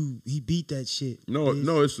matter. He beat that shit.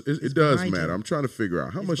 It does matter. I'm trying to figure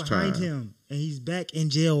out how much time. Behind him, and he's back in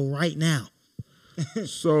jail right now.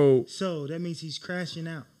 So that means he's crashing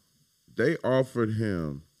out. They offered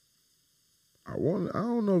him. I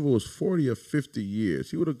don't know if it was 40 or 50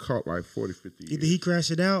 years. He would have caught like 40, 50 years. Either he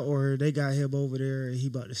crashed it out, or they got him over there, and he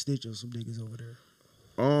about to stitch on some niggas over there.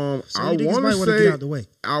 I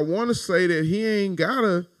want to say that he ain't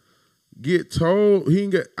gotta get told.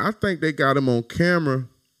 I think they got him on camera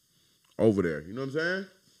over there. You know what I'm saying?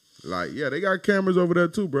 Like, yeah, they got cameras over there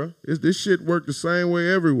too, bro. This shit work the same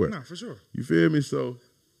way everywhere. Nah, for sure. You feel me? So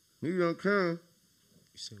he gonna come.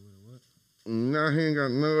 You say what? Now he ain't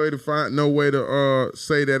got no way to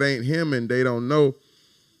say that ain't him, and they don't know.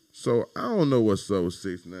 So I don't know what's up with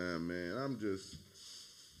 6ix9ine, man.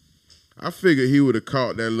 I figured he would have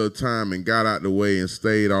caught that little time and got out the way and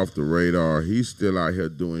stayed off the radar. He's still out here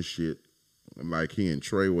doing shit like he in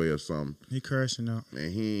Treyway or something. He crashing out.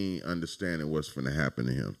 And he ain't understanding what's finna happen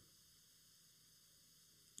to him.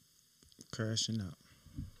 Crashing out.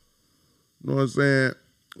 You know what I'm saying?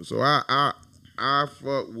 So I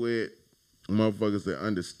fuck with motherfuckers that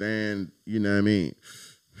understand, you know what I mean?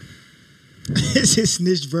 It's his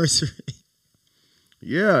snitchversary.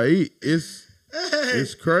 Yeah,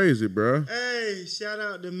 it's crazy, bro. Hey, Hey, shout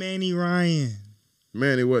out to Manny Ryan.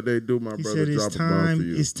 Manny, what they do, my He brother, said drop a bomb for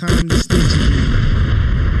you. it's time to snitch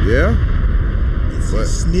again. Yeah? It's a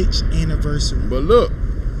snitch anniversary. But look,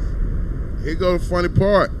 here go the funny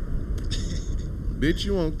part. Bitch,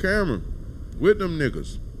 you on camera with them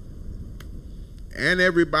niggas. And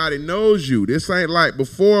everybody knows you. This ain't like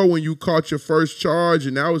before when you caught your first charge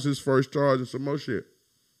and that was his first charge and some more shit.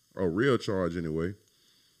 A real charge anyway.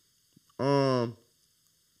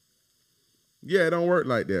 Yeah, it don't work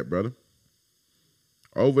like that, brother.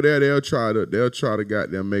 Over there, they'll try to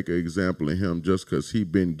goddamn make an example of him just because he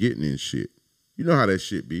been getting in shit. You know how that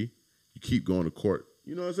shit be. You keep going to court.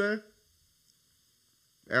 You know what I'm saying?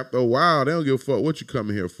 After a while, they don't give a fuck what you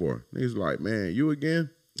coming here for. He's like, man, you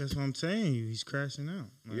again? That's what I'm saying. He's crashing out.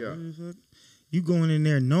 Like, Yeah. You going in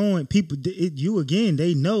there knowing people, you again,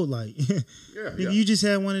 they know, like, Yeah. you just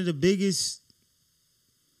had one of the biggest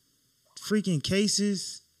freaking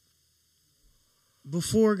cases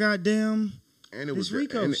before goddamn. And it was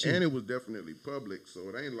Rico shit. and it was definitely public, so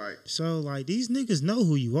it ain't like So like these niggas know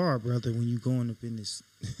who you are, brother, when you going up in this.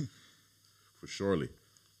 for surely.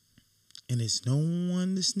 And it's no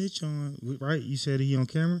one to snitch on, right? You said he on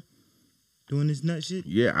camera doing this nut shit.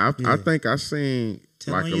 Yeah, I think I seen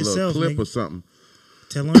Tell like on a yourself, little clip nigga. or something.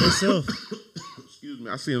 Tell on yourself. Excuse me,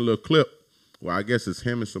 I seen a little clip. Well, I guess it's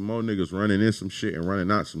him and some more niggas running in some shit and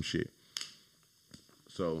running out some shit.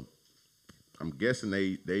 So I'm guessing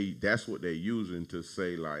they that's what they're using to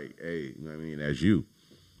say like, hey, you know what I mean, that's you.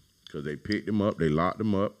 Because they picked him up, they locked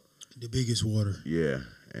him up. The biggest water. Yeah,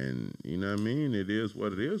 and you know what I mean? It is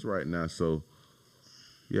what it is right now. So,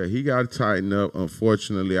 yeah, he got to tighten up.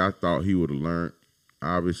 Unfortunately, I thought he would have learned.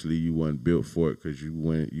 Obviously, you wasn't built for it because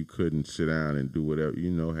you couldn't sit down and do whatever,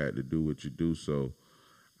 had to do what you do. So,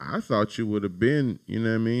 I thought you would have been, you know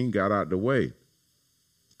what I mean, got out the way.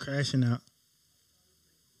 Crashing out.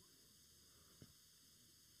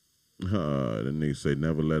 The nigga say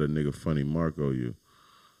never let a nigga funny Marco you.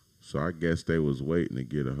 So I guess they was waiting to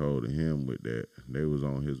get a hold of him with that. They was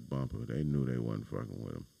on his bumper. They knew they wasn't fucking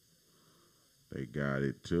with him. They got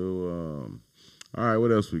it too. All right,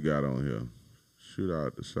 what else we got on here?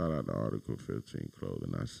 Shout out to Article 15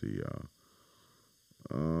 Clothing. I see y'all.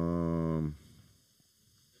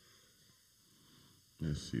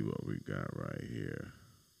 Let's see what we got right here.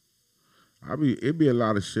 It be a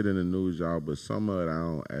lot of shit in the news, y'all, but some of it I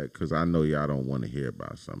don't add because I know y'all don't want to hear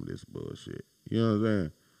about some of this bullshit. You know what I'm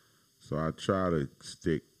saying? So I try to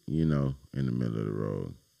stick, in the middle of the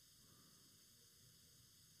road.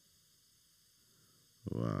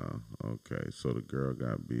 Wow. Okay. So the girl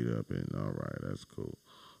got beat up and all right, that's cool.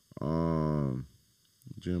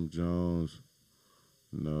 Jim Jones.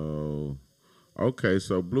 No. Okay,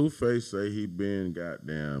 so Blueface say he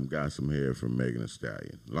got some hair from Megan Thee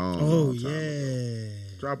Stallion. Long time yeah. ago.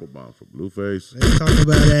 Drop a bomb for Blueface. Let's talk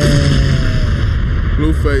about that.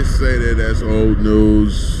 Blueface say that's old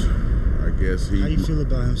news. I guess How you feel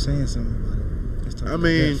about him saying something about it? Let's talk about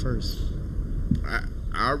that first.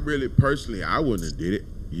 I really personally I wouldn't have did it.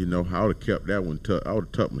 I would have kept that one tucked. I would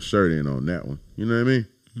have tucked my shirt in on that one. You know what I mean?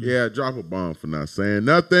 Mm-hmm. Yeah, drop a bomb for not saying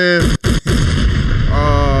nothing.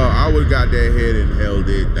 I would have got that head and held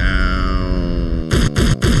it down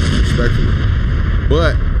respectfully.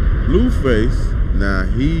 But Blueface, now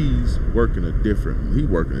he's working a different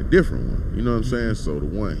one. You know what I'm saying? So the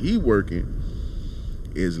one he working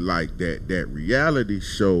is like that reality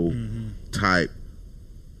show type.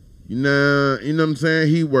 You know what I'm saying?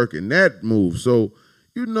 He working that move. So,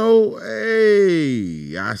 hey,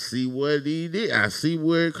 I see what he did. I see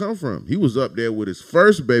where it come from. He was up there with his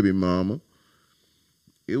first baby mama.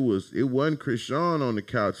 It wasn't Krishan on the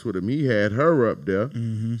couch with him. He had her up there,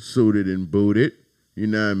 suited and booted. You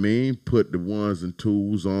know what I mean? Put the ones and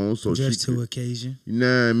twos on so just to occasion. You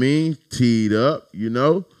know what I mean? Teed up,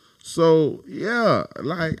 So yeah,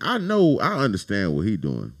 like I understand what he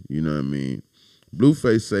doing. You know what I mean?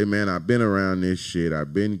 Blueface say, man, I've been around this shit.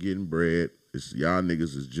 I've been getting bread. Y'all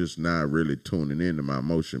niggas is just not really tuning into my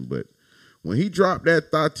emotion. But when he dropped that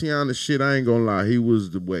Tatiana shit, I ain't gonna lie, he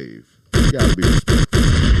was the wave. You gotta be respectful.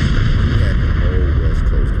 He had the whole West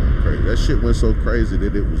Coast going crazy. That shit went so crazy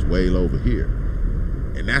that it was way over here.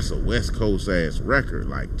 And that's a West Coast ass record,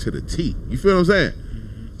 like to the T. You feel what I'm saying?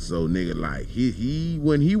 So nigga, like he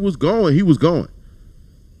when he was going, he was going.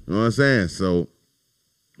 You know what I'm saying? So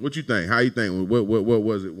what you think? How you think? What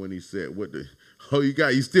was it when he said what the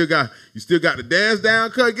you still got the dance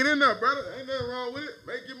down cut? Get in there, brother. Ain't nothing wrong with it.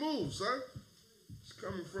 Make your move, son. It's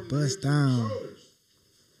coming from Bust the down. shoulders.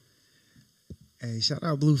 Hey, shout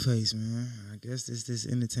out Blueface, man. I guess this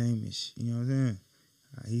entertainment. You know what I'm saying?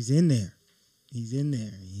 He's in there.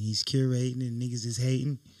 He's curating and niggas is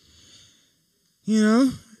hating. You know?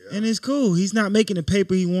 Yeah. And it's cool. He's not making the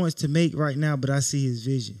paper he wants to make right now, but I see his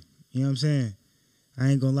vision. You know what I'm saying? I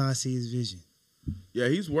ain't gonna lie, I see his vision. Yeah,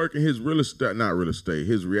 he's working his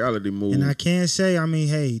his reality move. And I can't say, I mean,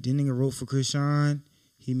 hey, the nigga wrote for Krishan.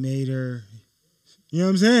 He made her, you know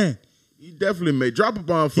what I'm saying? He definitely made, drop a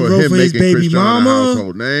bomb for him making baby Krishan mama, a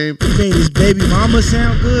household name. He made his baby mama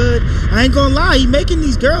sound good. I ain't gonna lie, he making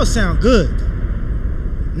these girls sound good.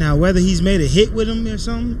 Now, whether he's made a hit with them or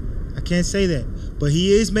something, I can't say that. But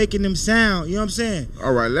he is making them sound, you know what I'm saying?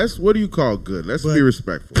 All right, what do you call good? Let's be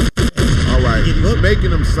respectful. All right, he's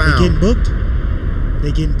making them sound. They getting booked?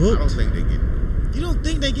 They getting booked? I don't think they getting. You don't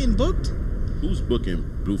think they getting booked? Who's booking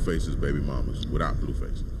Blueface's baby mamas without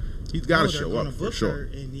Blueface? He's got to show up for sure.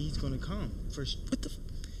 And he's gonna come for what the?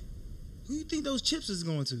 Who you think those chips is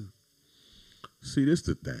going to? See, this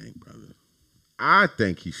the thing, brother. I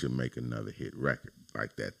think he should make another hit record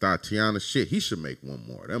like that Tatiana shit. He should make one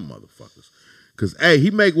more of them motherfuckers. Cause hey, he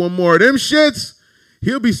make one more of them shits,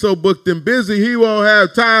 he'll be so booked and busy he won't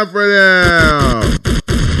have time for them.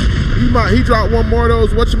 He dropped one more of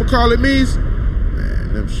those whatchamacallit-me's.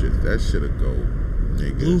 Man, them shit, that shit'll go,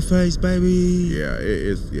 nigga. Blueface, baby. Yeah,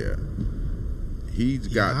 yeah. He's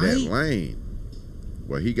got that lane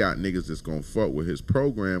where he got niggas that's gonna fuck with his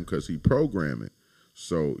program because he programming.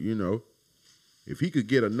 So, you know, if he could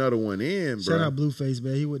get another one in, bro. Shout out Blueface,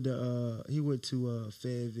 man. He went to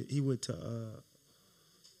Fayetteville. He went to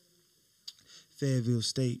Fayetteville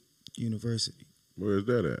State University. Where is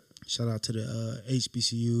that at? Shout out to the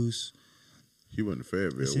HBCUs. He went to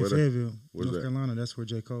Fayetteville. It's in Fayetteville, North Carolina. That's where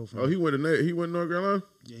J. Cole from. Oh, he went to North Carolina?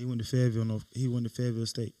 Yeah, he went to Fayetteville. He went to Fayetteville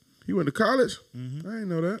State. He went to college? Mm-hmm. I didn't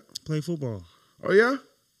know that. Played football. Oh, yeah?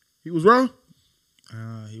 He was raw?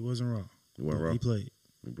 He wasn't raw. He wasn't raw? He played.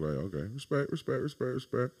 He played, okay. Respect.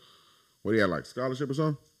 What, he had like scholarship or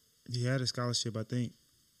something? He had a scholarship, I think.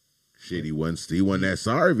 Shit, he wasn't that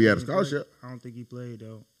sorry if he had a scholarship. I don't think he played,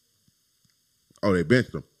 though. Oh, they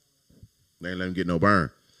benched him. They ain't let him get no burn.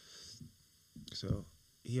 So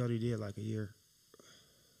he already did like a year.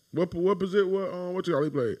 What position? What you all he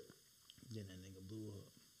played? Then that nigga blew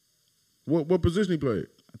up. What position he played?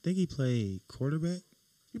 I think he played quarterback.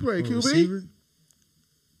 He played QB. Receiver.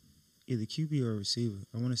 Either QB or receiver.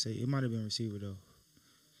 I want to say it might have been receiver though.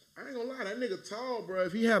 I ain't gonna lie, that nigga tall, bro.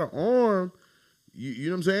 If he had an arm, you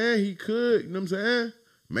know what I'm saying? He could. You know what I'm saying?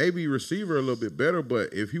 Maybe receiver a little bit better,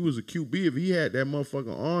 but if he was a QB, if he had that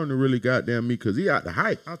motherfucking arm to really goddamn me, because he out the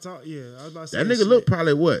height. I was about to say that nigga look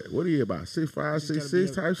probably what are you about 6'5",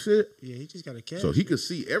 6'6" type shit? Yeah, he just got to catch. So he could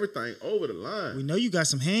see everything over the line. We know you got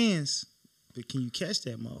some hands, but can you catch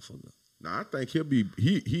that motherfucker? Nah, I think he'll be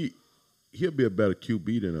a better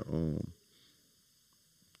QB than a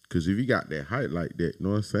because if you got that height like that, you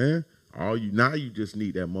know what I'm saying? You just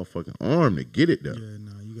need that motherfucking arm to get it though. Yeah,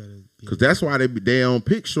 no, you gotta. Because that's why they don't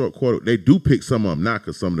pick short quarter. They do pick some of them, not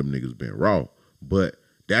because some of them niggas been raw, but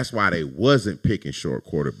that's why they wasn't picking short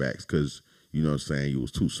quarterbacks because you know what I'm saying, you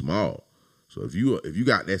was too small. So if you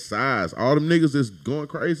got that size, all them niggas that's going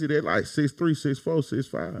crazy, they're like 6'3",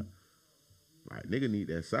 6'4", 6'5". Like nigga need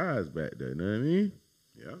that size back there. You know what I mean?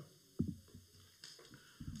 Yeah.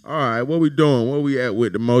 All right, what we doing? Where we at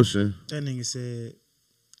with the motion? That nigga said,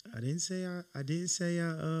 I didn't say I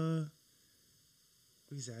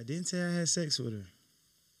had sex with her.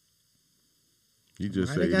 You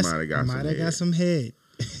just said you might have got some head.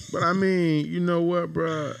 But I mean, you know what,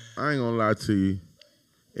 bro? I ain't gonna lie to you.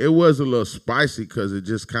 It was a little spicy because it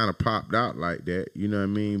just kind of popped out like that. You know what I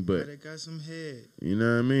mean? But might have got some head. You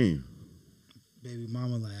know what I mean? Baby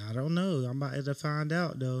mama like, I don't know. I'm about to find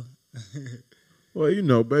out though. Well, you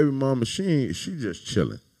know, baby mama, she just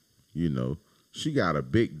chilling. You know, she got a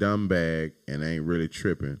big dumb bag and ain't really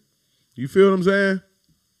tripping. You feel what I'm saying?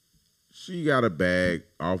 She got a bag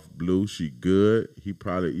off Blue. She good. He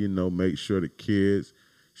probably, you know, make sure the kids,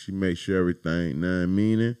 she make sure everything, you know what I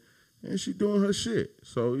mean? And she doing her shit.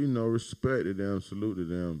 So, you know, respect to them, salute to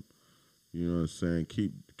them. You know what I'm saying?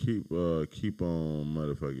 Keep on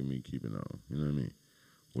motherfucking me keeping on. You know what I mean?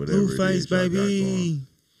 Whatever Blueface, baby.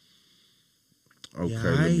 Okay, yeah,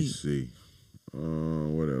 let me see.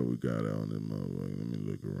 What else we got on this motherfucker? Let me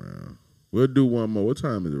look around. We'll do one more. What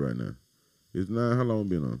time is it right now? It's 9. How long we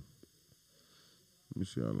been on? Let me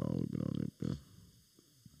see how long we been on it.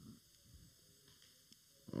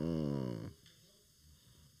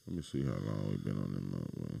 Let me see how long we been on that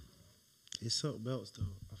motherfucker. It's up belts though.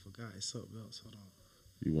 I forgot it's up belts. Hold on.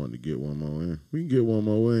 You want to get one more in? We can get one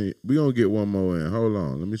more in. We gonna get one more in. Hold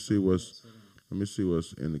on. Let me see what's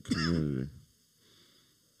in the community.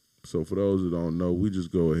 So for those that don't know, we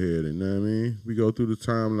just go ahead and, you know what I mean? We go through the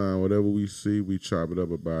timeline, whatever we see, we chop it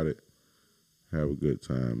up about it. have a good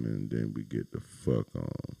time, and then we get the fuck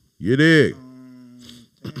on. You dig?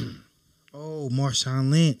 Oh, Marshawn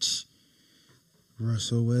Lynch,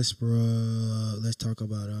 Russell Westbrook. Let's talk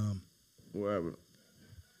about What happened?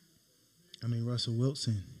 Russell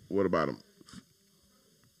Wilson. What about him?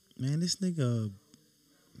 Man, this nigga,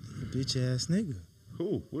 a bitch ass nigga.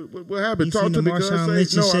 Who? What happened? You Talk seen to the me, cuz. Marshawn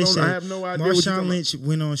Lynch and No, Shay Shay. I have no idea. Marshawn Lynch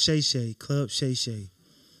went on Shay Shay, Club Shay Shay,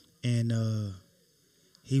 and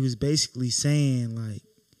he was basically saying like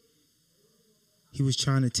he was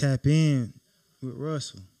trying to tap in with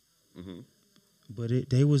Russell. Mm-hmm. But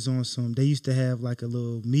they was on some. They used to have like a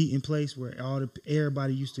little meeting place where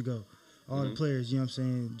everybody used to go, all the players. You know what I'm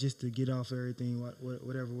saying? Just to get off everything,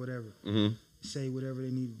 whatever. Mm-hmm. Say whatever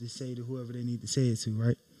they needed to say to whoever they need to say it to,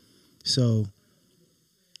 right? So,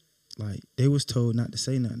 like they was told not to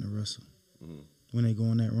say nothing to Russell when they go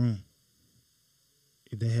in that room.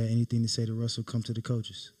 If they had anything to say to Russell, come to the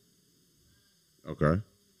coaches. Okay.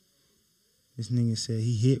 This nigga said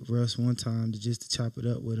he hit Russ one time just to chop it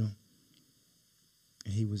up with him.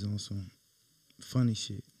 And he was on some funny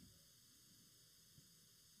shit.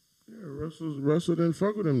 Yeah, Russell didn't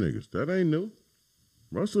fuck with them niggas. That ain't new.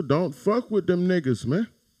 Russell don't fuck with them niggas, man.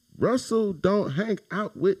 Russell don't hang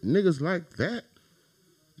out with niggas like that.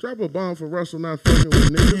 Drop a bomb for Russell not fucking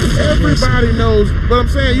with niggas. Everybody knows. But I'm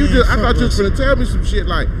saying, I thought you was finna tell me some shit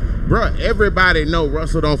like, bruh, everybody know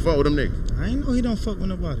Russell don't fuck with them niggas. I ain't know he don't fuck with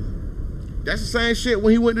nobody. That's the same shit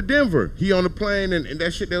when he went to Denver. He on the plane and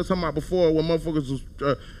that shit they was talking about before when motherfuckers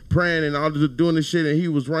was praying and all doing this shit and he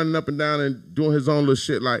was running up and down and doing his own little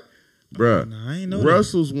shit like, bruh, I ain't know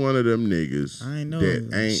Russell's one of them niggas. I ain't know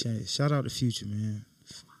that ain't. Shout out to Future, man.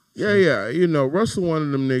 Yeah. You know, Russell one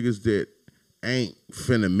of them niggas that ain't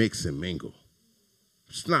finna mix and mingle.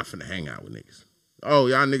 It's not finna hang out with niggas. Oh,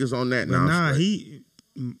 y'all niggas on that now. Nah,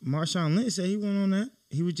 Marshawn Lynch said he went on that.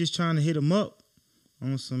 He was just trying to hit him up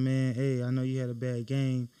on some, man, hey, I know you had a bad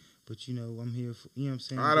game, but you know, I'm here for, you know what I'm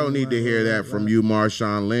saying? I don't need to hear that from you,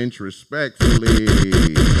 Marshawn Lynch. Respectfully,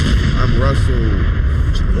 I'm Russell.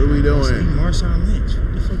 What are we doing? Marshawn Lynch.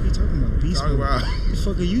 What the fuck are you talking about? Beast Talk about. What the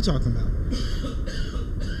fuck are you talking about?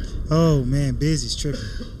 Oh, man, Biz is tripping.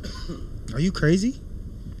 Are you crazy?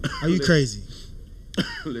 Are you crazy?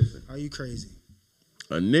 Listen. Are you crazy?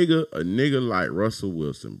 A nigga like Russell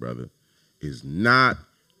Wilson, brother, is not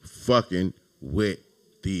fucking with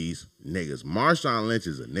these niggas. Marshawn Lynch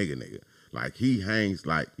is a nigga. Like, he hangs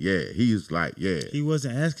like, yeah, he's like, yeah. He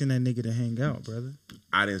wasn't asking that nigga to hang out, brother.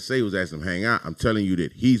 I didn't say he was asking him to hang out. I'm telling you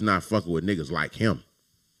that he's not fucking with niggas like him.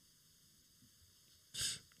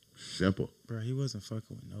 Simple. Bro, he wasn't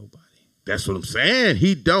fucking with nobody. That's what I'm saying.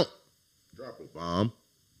 He don't. Drop a bomb.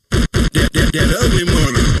 That ugly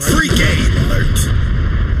mother. Free game alert.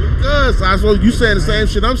 Because I saw you saying the same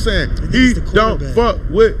shit I'm saying. He don't fuck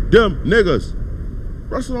with them niggas.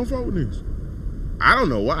 Russell don't fuck with niggas. I don't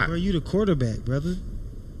know why. Bro, you the quarterback, brother.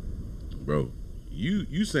 Bro,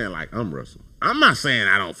 you saying like I'm Russell. I'm not saying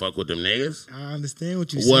I don't fuck with them niggas. I understand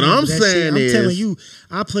what you're saying. What I'm saying is, I'm telling you,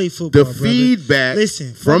 I play football. The feedback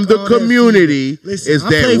listen, from the community is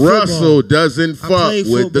that Russell doesn't fuck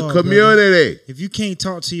with the community. Brother. If you can't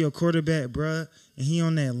talk to your quarterback, bruh, and he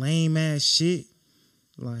on that lame ass shit,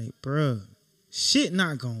 like, bruh, shit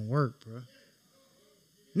not gonna work, bruh.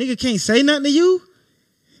 Nigga can't say nothing to you.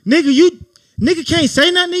 Nigga can't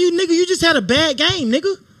say nothing to you. Nigga, you just had a bad game,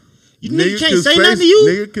 nigga. Nigga can't say nothing to you.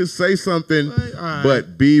 Nigga can say something,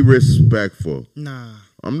 but be respectful. Nah.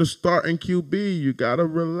 I'm the starting QB. You gotta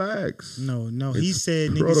relax. No. He said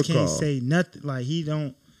niggas can't say nothing. Like, he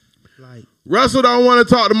don't, like. Russell don't want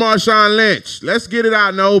to talk to Marshawn Lynch. Let's get it out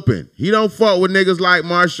in the open. He don't fuck with niggas like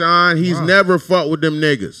Marshawn. He's never fucked with them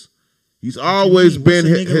niggas. He's always been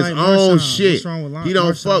his own shit. He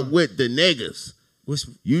don't fuck with the niggas.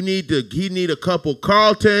 He need a couple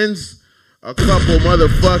Carltons. A couple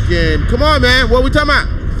motherfucking. Come on, man. What we talking about?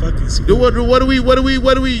 Fucking squibble. What do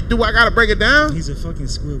we do? I gotta break it down. He's a fucking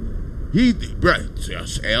squibble.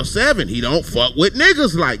 L7. He don't fuck with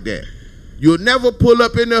niggas like that. You'll never pull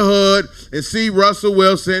up in the hood and see Russell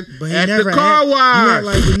Wilson at the car wash. You act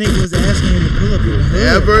like the nigga was asking him to pull up in the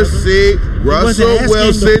hood. Never see Russell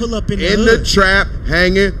Wilson in the trap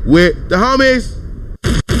hanging with the homies.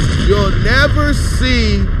 You'll never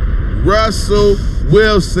see Russell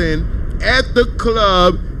Wilson at the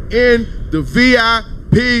club in the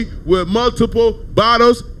VIP with multiple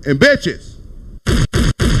bottles and bitches.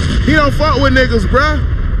 He don't fuck with niggas, bruh.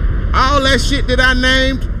 All that shit that I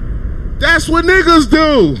named, that's what niggas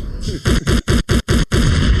do.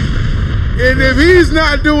 And if he's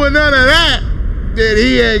not doing none of that, then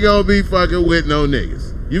he ain't gonna be fucking with no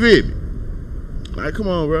niggas. You feel me? All right, come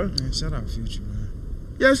on, bruh. Man, shout out Future, man.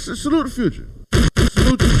 Yes, salute the Future.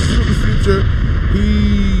 salute the Future.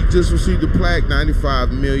 He just received a plaque,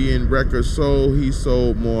 95 million records sold. He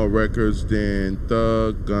sold more records than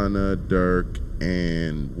Thug, Gunna, Dirk,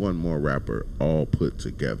 and one more rapper all put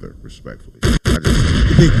together, respectfully.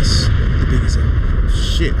 The biggest ever.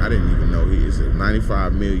 Shit, I didn't even know he is at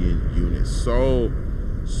 95 million units sold.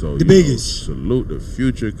 So the biggest. Salute the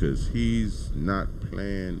Future, because he's not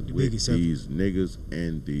playing with these niggas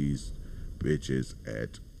and these bitches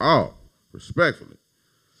at all. Respectfully.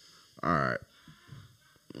 All right.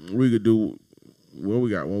 We could do what we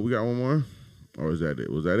got. We got one more? Or is that it?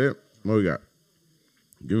 Was that it? What we got?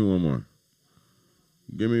 Give me one more.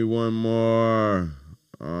 Give me one more.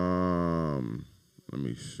 Let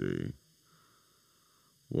me see.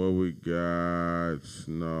 What we got?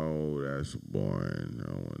 No, that's boring. I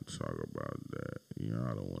don't want to talk about that.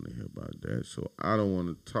 Y'all don't want to hear about that. So I don't want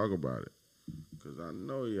to talk about it. Because I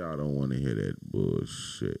know y'all don't want to hear that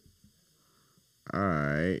bullshit. All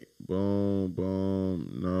right. Boom,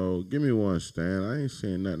 boom. No, give me one, Stan. I ain't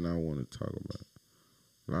saying nothing I want to talk about.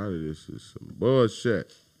 A lot of this is some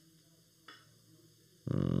bullshit.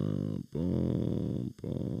 Boom, boom. I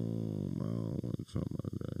don't want to talk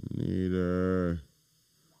about that neither.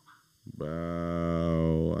 Bow.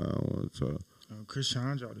 I don't want to talk. Chris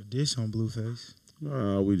Sean dropped a diss on Blueface.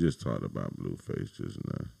 No, we just talked about Blueface just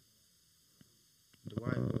now. The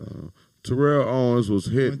white boy. Terrell Owens was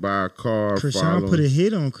hit by a car. Chris Sean put a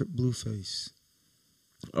hit on Blueface.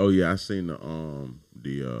 Oh yeah, I seen the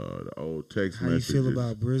old text messages. How you feel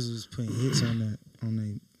about Brizzles putting hits on that? On they,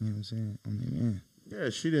 you know what I'm saying? On their man. Yeah,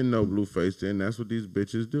 she didn't know Blueface then. That's what these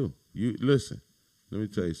bitches do. You listen. Let me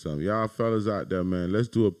tell you something. Y'all fellas out there, man, let's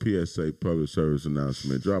do a PSA, public service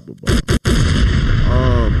announcement. Drop a bomb.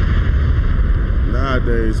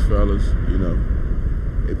 Nowadays, fellas, you know,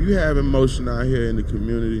 if you have emotion out here in the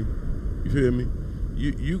community, you feel me?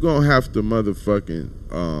 You gonna have to motherfucking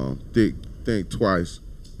think twice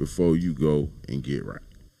before you go and get right.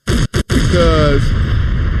 Because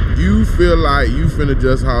you feel like you finna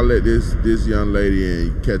just holler at this young lady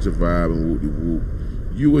and catch a vibe and whoop-de-whoop.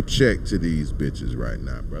 You a check to these bitches right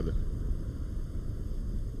now, brother.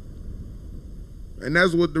 And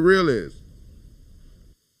that's what the real is.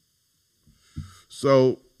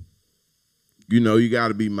 So, you know, you got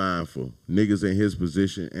to be mindful. Niggas in his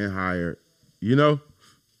position and higher, you know,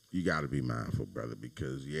 you got to be mindful, brother,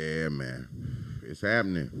 because, yeah, man, it's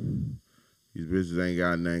happening. These bitches ain't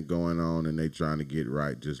got nothing going on, and they trying to get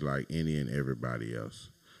right just like any and everybody else.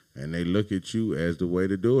 And they look at you as the way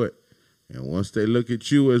to do it. And once they look at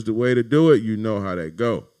you as the way to do it, you know how that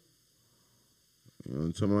go. You know what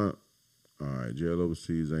I'm talking about? All right, jail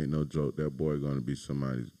overseas ain't no joke. That boy gonna be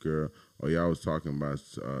somebody's girl. Oh, y'all was talking about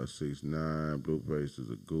 6ix9ine. Blueface is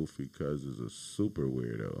a goofy cuz is a super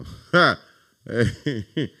weirdo.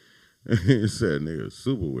 He said nigga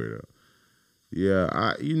super weirdo. Yeah,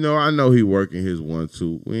 I know he working his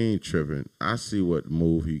 1-2. We ain't tripping. I see what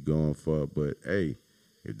move he going for, but hey,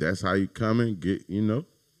 if that's how you coming, get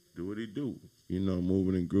do what he do.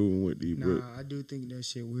 Moving and grooving with these. Nah, I do think that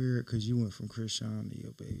shit weird because you went from Chris Sean to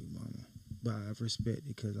your baby mama. But I respect it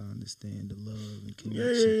because I understand the love and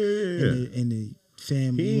connection. Yeah. And the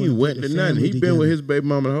family. He ain't went to nothing. He been with his baby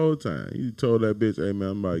mama the whole time. He told that bitch, hey, man,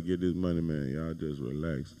 I'm about to get this money, man. Y'all just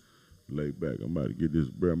relax. Lay back. I'm about to get this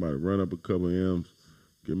bread. I'm about to run up a couple of M's.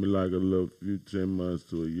 Give me like a little few 10 months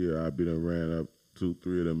to a year. I be done ran up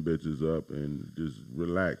 2-3 of them bitches up and just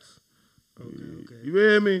relax. Okay. You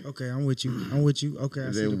hear me? Okay, I'm with you. Okay,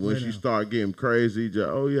 and then when she start getting crazy, just,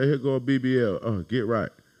 oh yeah, here go a BBL. Oh, get right.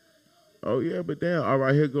 Oh yeah, but damn, all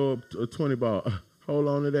right, here go a 20 ball. Hold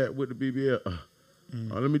on to that with the BBL.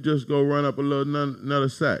 Let me just go run up a little another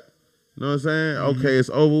sack. You know what I'm saying? Mm-hmm. Okay, it's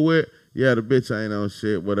over with. Yeah, the bitch ain't on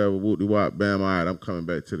shit. Whatever. Whoop-de-wop. Bam. All right, I'm coming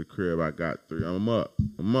back to the crib. I got 3. I'm up.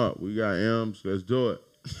 We got M's. Let's do it.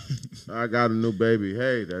 I got a new baby.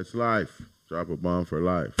 Hey, that's life. Drop a bomb for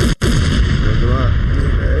life. Hey,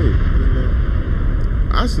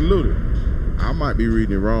 I salute it. I might be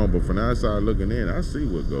reading it wrong, but from the outside looking in, I see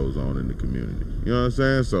what goes on in the community. You know what I'm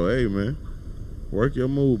saying? So, hey, man, work your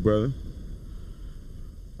move, brother.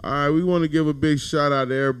 All right, we want to give a big shout out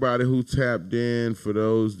to everybody who tapped in. For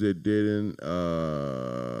those that didn't,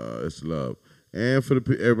 it's love. And for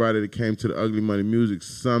everybody that came to the Ugly Money Music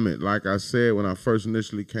Summit. Like I said, when I first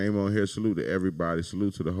initially came on here, salute to everybody.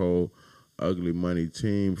 Salute to the whole Ugly Money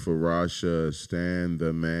team. For Rasha, Stan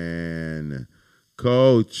the Man,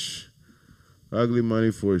 Coach, Ugly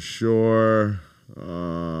Money for sure,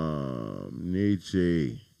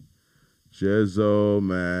 Nietzsche, Jezzo,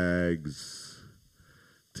 Mags,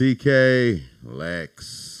 TK,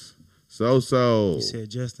 Lex, So. You said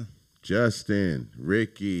Justin,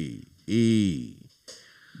 Ricky, E,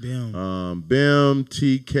 Bim,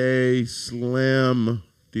 TK, Slim,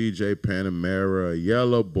 DJ Panamera,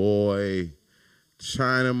 Yellow Boy,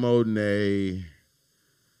 China Monet,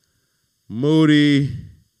 Moody,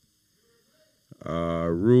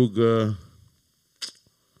 Ruga,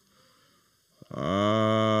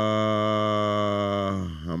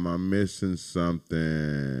 am I missing something?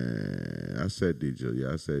 I said DJ.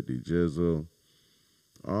 Yeah, I said D-Jizzle.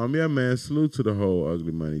 Yeah, man, salute to the whole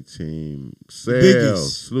Ugly Money team. Sale,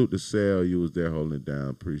 salute to Sale. You was there holding it down.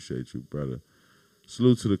 Appreciate you, brother.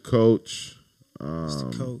 Salute to the coach. It's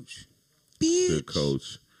the coach. The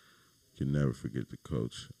coach. You can never forget the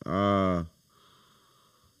coach.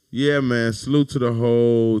 Yeah, man, salute to the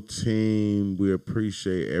whole team. We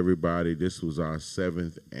appreciate everybody. This was our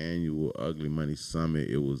 7th annual Ugly Money Summit.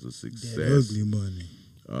 It was a success. That ugly money.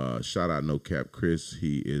 Shout out No Cap Chris.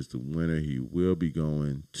 He is the winner. He will be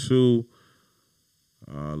going to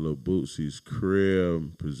Lil Bootsy's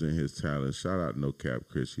crib, present his talent. Shout out No Cap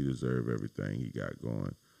Chris. He deserves everything he got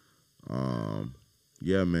going.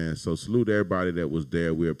 Yeah, man. So salute everybody that was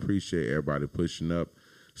there. We appreciate everybody pushing up.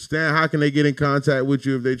 Stan, how can they get in contact with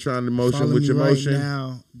you if they're trying to motion with your motion? Right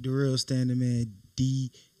now, The Real Standing Man,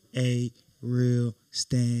 D-A, Real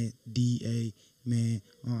Stand, D-A, Man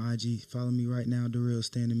on IG. Follow me right now, The Real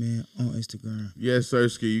Standing Man on Instagram. Yes,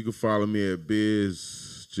 Sirski. You can follow me at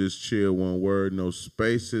Biz. Just chill, one word. No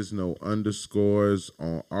spaces, no underscores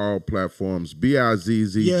on all platforms.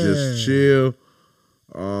 BIZZ, Just chill.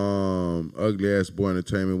 Ugly Ass Boy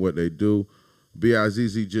Entertainment, what they do.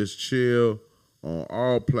 BIZZ, Just chill. On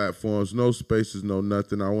all platforms, no spaces, no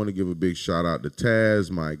nothing. I want to give a big shout out to Taz,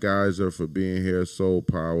 Mike Geyser for being here, Soul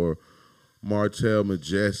Power, Martell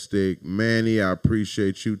Majestic, Manny, I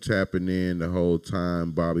appreciate you tapping in the whole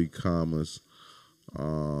time, Bobby Commas.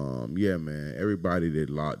 Yeah, man, everybody that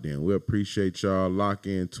locked in. We appreciate y'all. Lock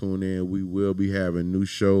in, tune in. We will be having new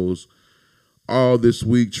shows all this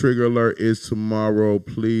week. Trigger Alert is tomorrow.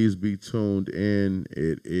 Please be tuned in.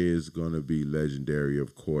 It is going to be legendary,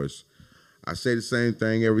 of course. I say the same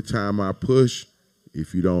thing every time I push.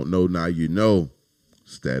 If you don't know, now you know.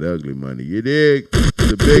 It's that Ugly Money. You dig?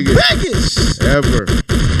 The biggest ever.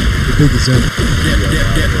 The biggest ever.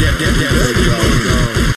 That ugly money.